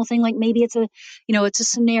conversational thing, like maybe it's a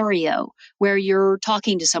scenario where you're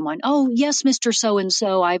talking to someone. Oh, yes, Mr.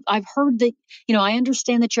 So-and-so, I've heard that, I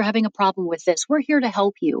understand that you're having a problem with this. We're here to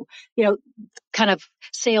help you, kind of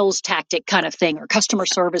sales tactic kind of thing, or customer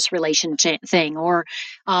service relation thing, or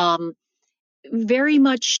very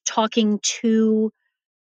much talking to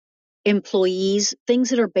employees, things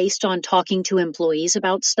that are based on talking to employees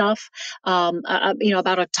about stuff,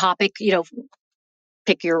 about a topic,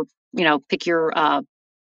 pick your,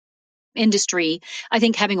 industry. I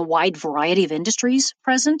think having a wide variety of industries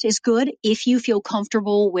present is good. If you feel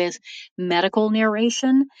comfortable with medical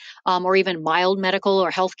narration, or even mild medical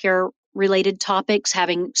or healthcare related topics,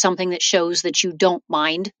 having something that shows that you don't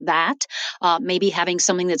mind that. Maybe having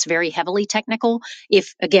something that's very heavily technical.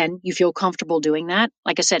 If, again, you feel comfortable doing that.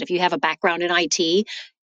 Like I said, if you have a background in IT,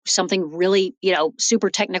 something really, super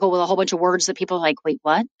technical with a whole bunch of words that people are like, wait,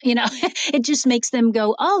 what? It just makes them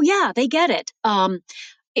go, oh, yeah, they get it.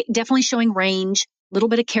 Definitely showing range, a little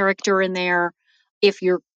bit of character in there. If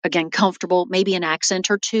you're, again, comfortable, maybe an accent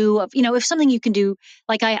or two of, if something you can do,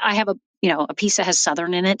 like I have a piece that has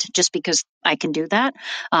Southern in it just because I can do that.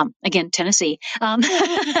 Again, Tennessee. But,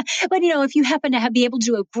 if you happen to be able to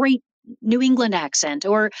do a great New England accent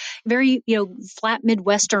or very, flat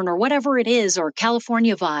Midwestern or whatever it is, or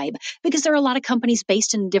California vibe, because there are a lot of companies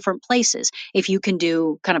based in different places. If you can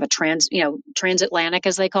do kind of a transatlantic,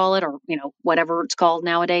 as they call it, or, whatever it's called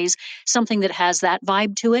nowadays, something that has that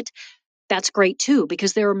vibe to it, that's great too,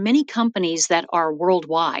 because there are many companies that are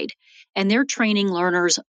worldwide and they're training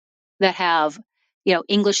learners that have,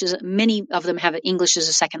 many of them have English as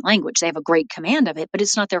a second language. They have a great command of it, but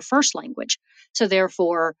it's not their first language. So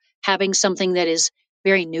therefore, having something that is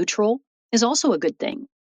very neutral is also a good thing.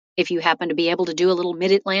 If you happen to be able to do a little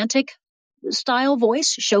mid-Atlantic, style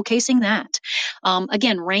voice, showcasing that.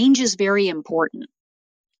 Again, range is very important.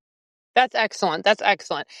 That's excellent. That's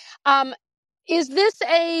excellent. Um, is this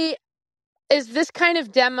kind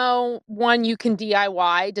of demo one you can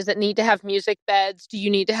DIY? Does it need to have music beds? Do you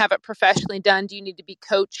need to have it professionally done? Do you need to be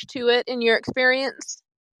coached to it in your experience?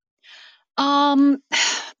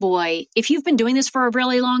 Boy, if you've been doing this for a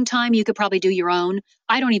really long time, you could probably do your own.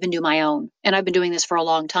 I don't even do my own. And I've been doing this for a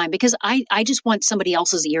long time because I just want somebody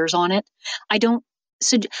else's ears on it. I don't,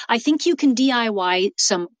 so I think you can DIY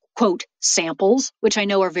some quote samples, which I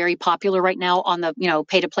know are very popular right now on the,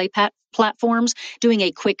 pay to play platforms. Doing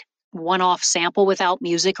a quick one-off sample without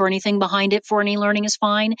music or anything behind it for any learning is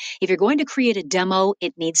fine. If you're going to create a demo,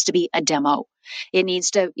 it needs to be a demo. It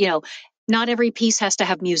needs to, not every piece has to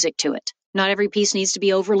have music to it. Not every piece needs to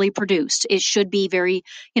be overly produced. It should be very,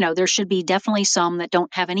 there should be definitely some that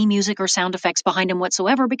don't have any music or sound effects behind them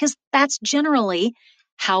whatsoever, because that's generally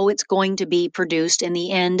how it's going to be produced in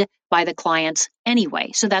the end by the clients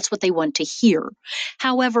anyway. So that's what they want to hear.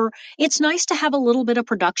 However, it's nice to have a little bit of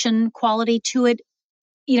production quality to it,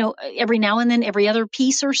 every now and then, every other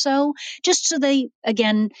piece or so, just so they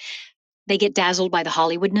get dazzled by the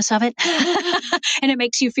Hollywoodness of it. And it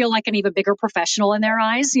makes you feel like an even bigger professional in their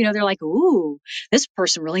eyes. They're like, ooh, this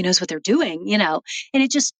person really knows what they're doing, and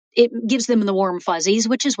it gives them the warm fuzzies,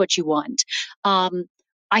 which is what you want.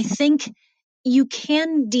 I think you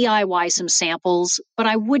can DIY some samples, but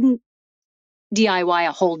I wouldn't DIY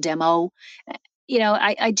a whole demo.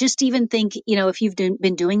 I just even think, if you've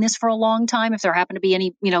been doing this for a long time, if there happen to be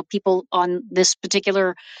any, people on this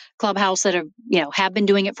particular clubhouse that have been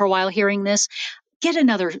doing it for a while hearing this, get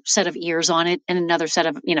another set of ears on it and another set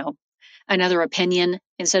of, another opinion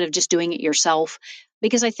instead of just doing it yourself.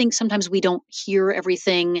 Because I think sometimes we don't hear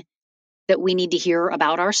everything that we need to hear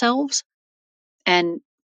about ourselves. And,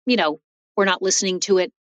 we're not listening to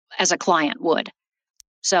it as a client would.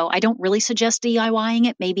 So I don't really suggest DIYing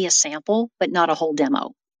it, maybe a sample, but not a whole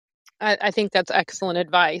demo. I think that's excellent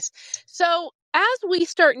advice. So as we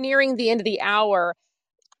start nearing the end of the hour,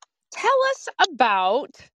 tell us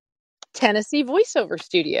about Tennessee Voiceover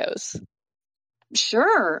Studios.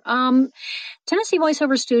 Sure. Tennessee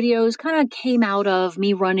Voiceover Studios kind of came out of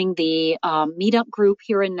me running the meetup group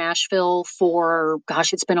here in Nashville for,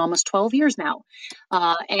 gosh, it's been almost 12 years now.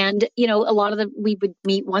 And, a lot of we would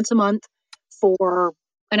meet once a month for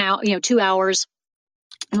an hour, 2 hours.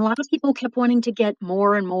 And a lot of people kept wanting to get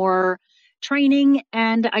more and more training.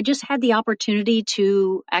 And I just had the opportunity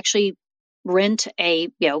to actually rent a,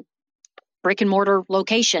 brick and mortar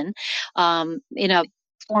location in a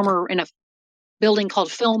building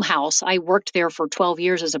called Film House. I worked there for 12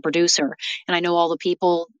 years as a producer, and I know all the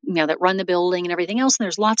people, that run the building and everything else. And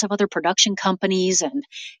there's lots of other production companies and,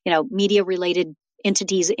 media related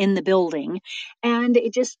entities in the building. And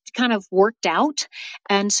it just kind of worked out.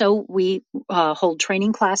 And so we hold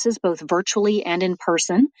training classes, both virtually and in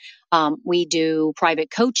person. We do private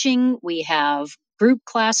coaching. We have group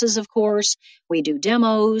classes, of course. We do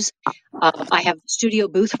demos. I have studio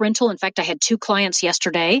booth rental. In fact, I had 2 clients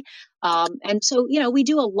yesterday. And so, we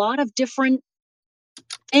do a lot of different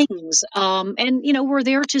things. And, we're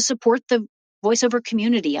there to support the voiceover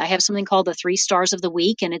community. I have something called the 3 Stars of the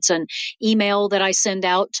Week, and it's an email that I send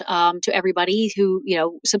out to everybody who,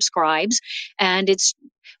 subscribes. And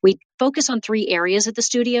we focus on 3 areas at the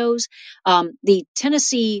studios. The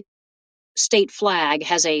Tennessee state flag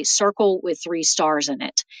has a circle with 3 stars in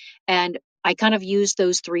it. And I kind of use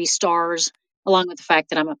those 3 stars along with the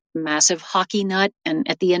fact that I'm a massive hockey nut. And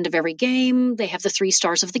at the end of every game, they have the 3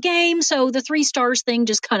 stars of the game. So the 3 stars thing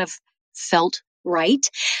just kind of felt right.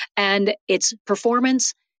 And it's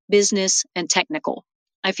performance, business, and technical.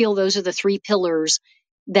 I feel those are the 3 pillars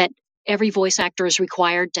that every voice actor is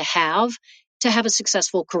required to have a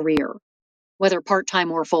successful career, whether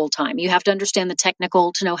part-time or full-time. You have to understand the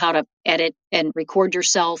technical to know how to edit and record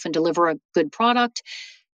yourself and deliver a good product.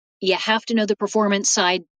 You have to know the performance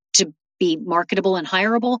side to be marketable and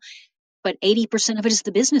hireable, but 80% of it is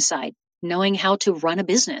the business side, knowing how to run a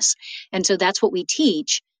business. And so that's what we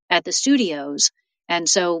teach at the studios. And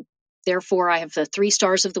so therefore I have the 3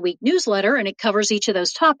 Stars of the Week newsletter, and it covers each of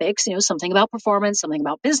those topics, something about performance, something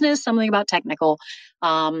about business, something about technical.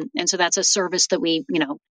 And so that's a service that we,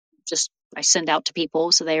 I send out to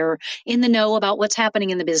people so they are in the know about what's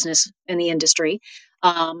happening in the business, in the industry.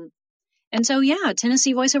 And so,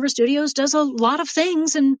 Tennessee Voiceover Studios does a lot of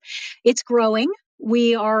things, and it's growing.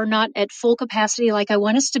 We are not at full capacity like I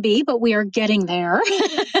want us to be, but we are getting there.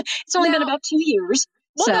 It's only been about 2 years.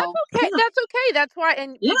 Well, so, that's okay. Yeah. That's okay. That's why.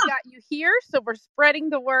 And we've got you here. So we're spreading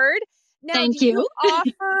the word. Now, Thank you.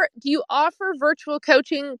 do you offer virtual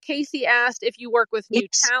coaching? Casey asked if you work with new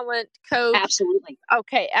Yes, talent coach. absolutely.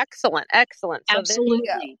 Okay, excellent. So there you go.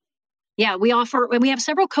 Absolutely. Yeah, we offer, and we have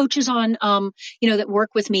several coaches on, that work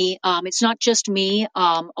with me. It's not just me.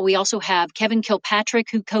 We also have Kevin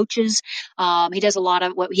Kilpatrick who coaches. He does a lot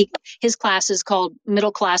of his class is called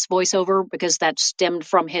Middle Class Voiceover because that stemmed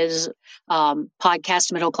from his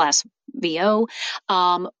podcast, Middle Class VO.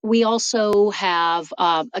 We also have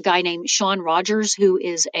a guy named Sean Rogers, who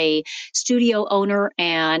is a studio owner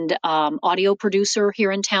and audio producer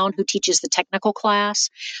here in town who teaches the technical class.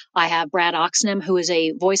 I have Brad Oxnam, who is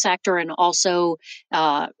a voice actor and also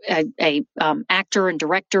a actor and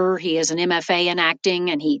director. He is an MFA in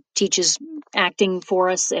acting, and he teaches acting for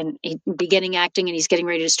us, and beginning acting, and he's getting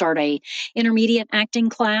ready to start a intermediate acting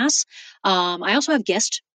class. I also have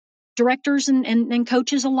guest directors and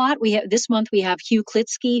coaches a lot. This month we have Hugh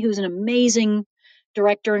Klitsky, who's an amazing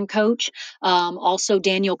director and coach. Also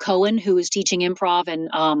Daniel Cohen, who is teaching improv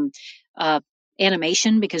and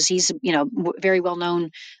animation because he's very well known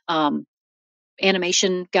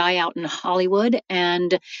animation guy out in Hollywood.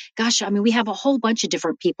 And gosh, I mean, we have a whole bunch of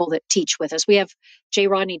different people that teach with us. We have J.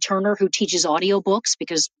 Rodney Turner, who teaches audiobooks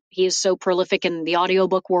because he is so prolific in the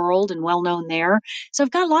audiobook world and well known there. So I've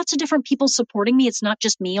got lots of different people supporting me. It's not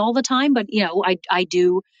just me all the time, but I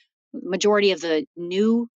do majority of the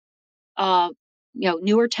newer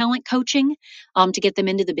talent coaching to get them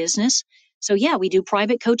into the business. So yeah, we do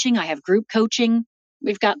private coaching. I have group coaching.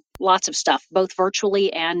 We've got lots of stuff, both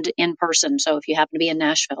virtually and in person. So if you happen to be in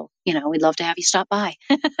Nashville, we'd love to have you stop by.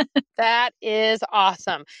 That is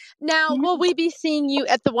awesome. Now, will we be seeing you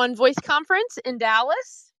at the One Voice Conference in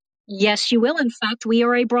Dallas? Yes, you will. In fact, we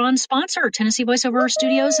are a bronze sponsor. Tennessee Voiceover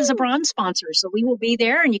Studios is a bronze sponsor. So we will be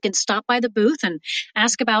there, and you can stop by the booth and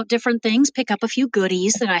ask about different things, pick up a few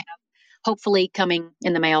goodies that I have hopefully coming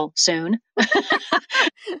in the mail soon.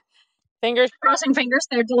 Crossing fingers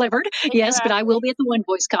they're delivered. Exactly. Yes, but I will be at the One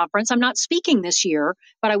Voice Conference. I'm not speaking this year,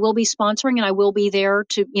 but I will be sponsoring, and I will be there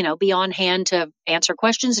to, be on hand to answer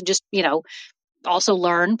questions and just, also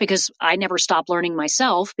learn, because I never stop learning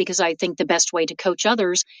myself, because I think the best way to coach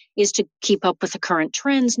others is to keep up with the current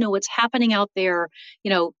trends, know what's happening out there,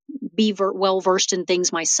 be well versed in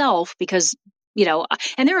things myself, because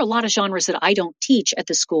and there are a lot of genres that I don't teach at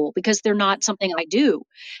the school because they're not something I do.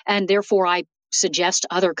 And therefore I suggest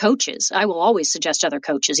other coaches. I will always suggest other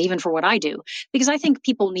coaches, even for what I do, because I think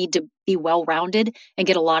people need to be well-rounded and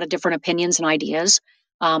get a lot of different opinions and ideas.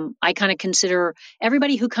 I kind of consider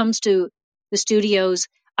everybody who comes to the studios,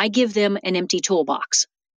 I give them an empty toolbox,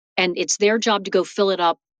 and it's their job to go fill it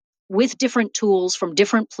up with different tools from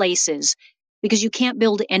different places, because you can't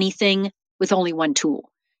build anything with only one tool.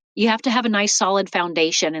 You have to have a nice solid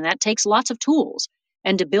foundation, and that takes lots of tools.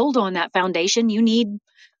 And to build on that foundation, you need,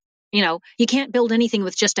 you can't build anything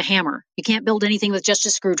with just a hammer. You can't build anything with just a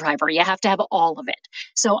screwdriver. You have to have all of it.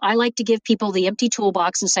 So I like to give people the empty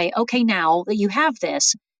toolbox and say, okay, now that you have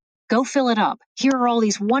this, go fill it up. Here are all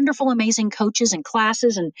these wonderful, amazing coaches and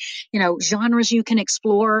classes and, genres you can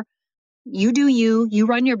explore. You do you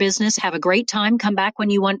run your business, have a great time, come back when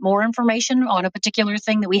you want more information on a particular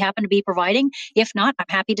thing that we happen to be providing. If not, I'm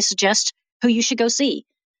happy to suggest who you should go see,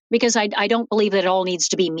 because I don't believe that it all needs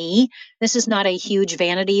to be me. This is not a huge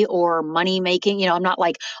vanity or money making. I'm not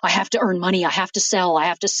like, I have to earn money. I have to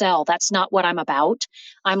sell. That's not what I'm about.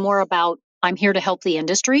 I'm more about, I'm here to help the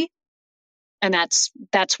industry. And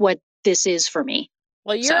that's what this is for me.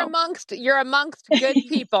 Well, you're amongst good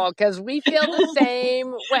people, because we feel the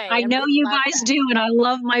same way. I know you guys do, and I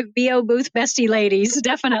love my VO booth bestie ladies,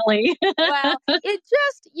 definitely. Well, it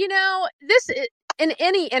just, this in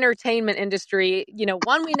any entertainment industry,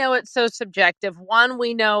 one, we know it's so subjective. One,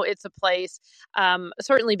 we know it's a place.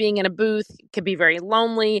 Certainly being in a booth could be very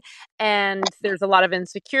lonely, and there's a lot of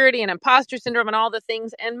insecurity and imposter syndrome and all the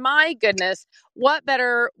things. And my goodness, what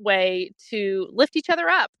better way to lift each other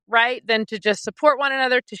up, right, than to just support one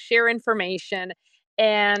another, to share information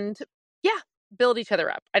and, build each other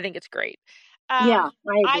up. I think it's great. Yeah,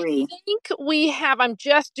 I agree. I think I'm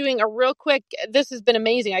just doing a real quick, this has been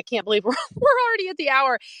amazing. I can't believe we're already at the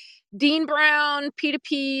hour. Dean Brown,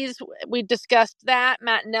 P2Ps, we discussed that.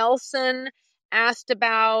 Matt Nelson asked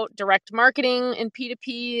about direct marketing in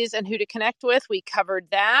P2Ps and who to connect with. We covered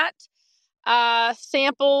that.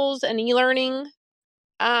 Samples and e-learning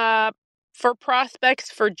for prospects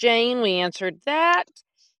for Jane, we answered that.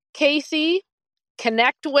 Casey,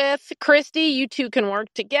 connect with Christi. You two can work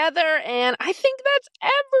together. And I think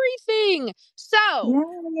that's everything. So,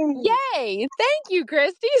 yay. Thank you,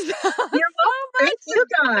 Christi. You're welcome. Thank you,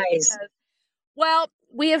 guys. Well,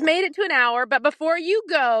 we have made it to an hour, but before you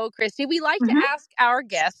go, Christi, we like to ask our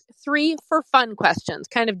guests 3 for fun questions,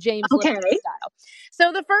 kind of James Lipton style.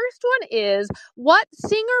 So the first one is, what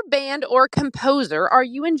singer, band, or composer are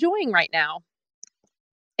you enjoying right now?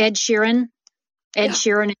 Ed Sheeran. Ed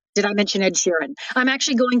Sheeran. Did I mention Ed Sheeran? I'm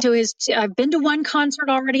actually going to I've been to one concert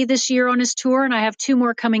already this year on his tour, and I have 2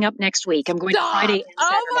 more coming up next week. I'm going to Friday and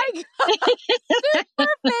Saturday. Oh my God.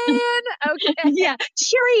 Super fan. Okay. Yeah.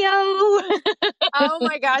 Cheerio. Oh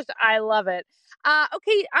my gosh. I love it.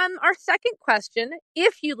 Okay. Our second question,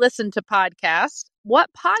 if you listen to podcasts, what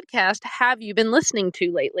podcast have you been listening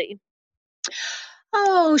to lately?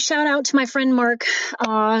 Oh, shout out to my friend Mark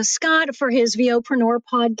Scott for his VOpreneur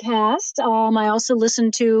podcast. I also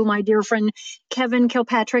listen to my dear friend Kevin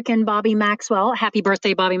Kilpatrick and Bobby Maxwell. Happy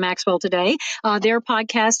birthday, Bobby Maxwell, today. Their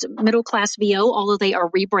podcast, Middle Class VO, although they are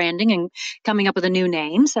rebranding and coming up with a new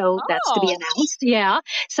name. So that's to be announced. Yeah.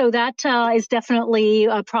 So that is definitely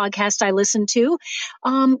a podcast I listen to.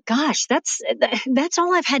 Gosh, that's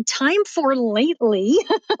all I've had time for lately.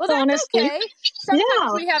 Well, that's honestly. Okay.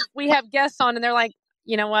 Sometimes we have guests on and they're like,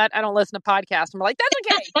 you know what? I don't listen to podcasts. And we're like, that's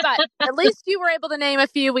okay. But at least you were able to name a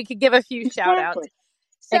few. We could give a few shout outs.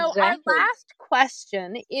 So our last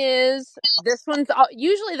question is, this one's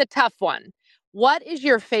usually the tough one. What is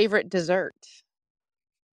your favorite dessert?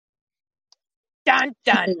 Dun,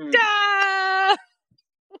 dun, dun!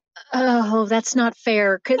 Oh, that's not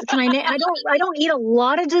fair. Can I don't eat a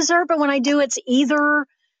lot of dessert, but when I do, it's either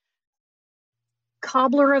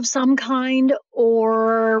cobbler of some kind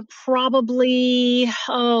or probably,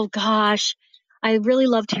 oh gosh, I really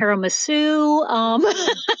love tiramisu. Oh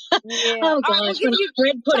gosh,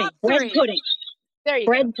 bread pudding. There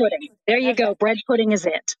you go. Pudding. There you go. Bread pudding is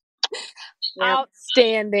it. Yep.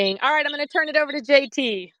 Outstanding. All right, I'm going to turn it over to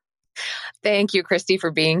JT. Thank you, Christi,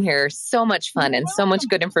 for being here. So much fun and so much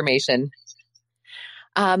good information.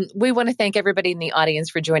 We want to thank everybody in the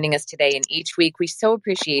audience for joining us today and each week. We so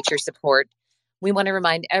appreciate your support. We want to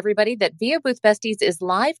remind everybody that VO Booth Besties is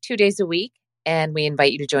live 2 days a week, and we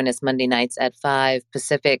invite you to join us Monday nights at 5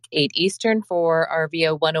 Pacific, 8 Eastern for our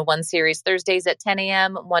VO 101 series, Thursdays at 10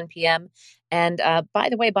 a.m., 1 p.m. And by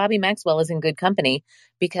the way, Bobby Maxwell is in good company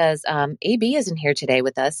because AB isn't here today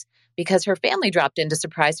with us because her family dropped in to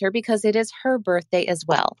surprise her because it is her birthday as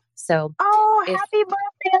well. So, happy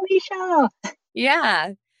birthday, Alicia.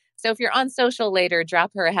 Yeah. So if you're on social later,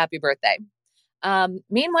 drop her a happy birthday.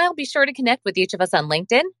 Meanwhile, be sure to connect with each of us on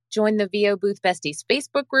LinkedIn, join the VO Booth Besties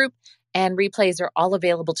Facebook group, and replays are all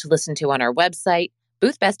available to listen to on our website,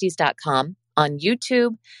 boothbesties.com, on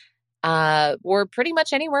YouTube, or pretty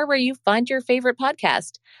much anywhere where you find your favorite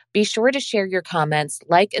podcast. Be sure to share your comments,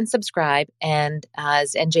 like and subscribe. And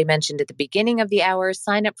as NJ mentioned at the beginning of the hour,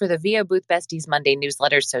 sign up for the VO Booth Besties Monday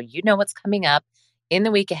newsletter so you know what's coming up in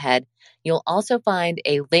the week ahead. You'll also find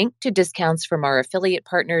a link to discounts from our affiliate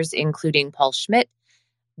partners, including Paul Schmidt,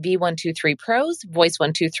 V123 Pros, Voice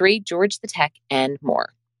 123, George the Tech, and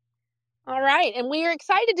more. All right. And we are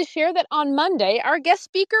excited to share that on Monday, our guest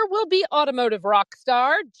speaker will be automotive rock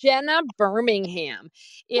star Jenna Birmingham.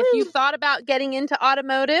 If you thought about getting into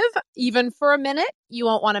automotive, even for a minute, you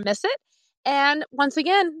won't want to miss it. And once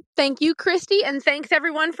again, thank you, Christi, and thanks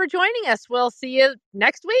everyone for joining us. We'll see you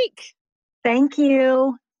next week. Thank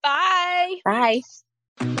you. Bye. Bye.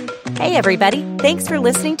 Hey, everybody. Thanks for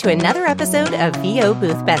listening to another episode of VO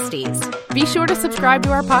Booth Besties. Be sure to subscribe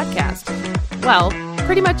to our podcast. Well,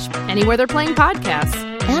 pretty much anywhere they're playing podcasts.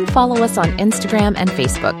 And follow us on Instagram and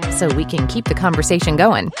Facebook so we can keep the conversation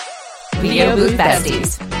going. VO Booth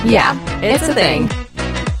Besties. Yeah, it's a thing.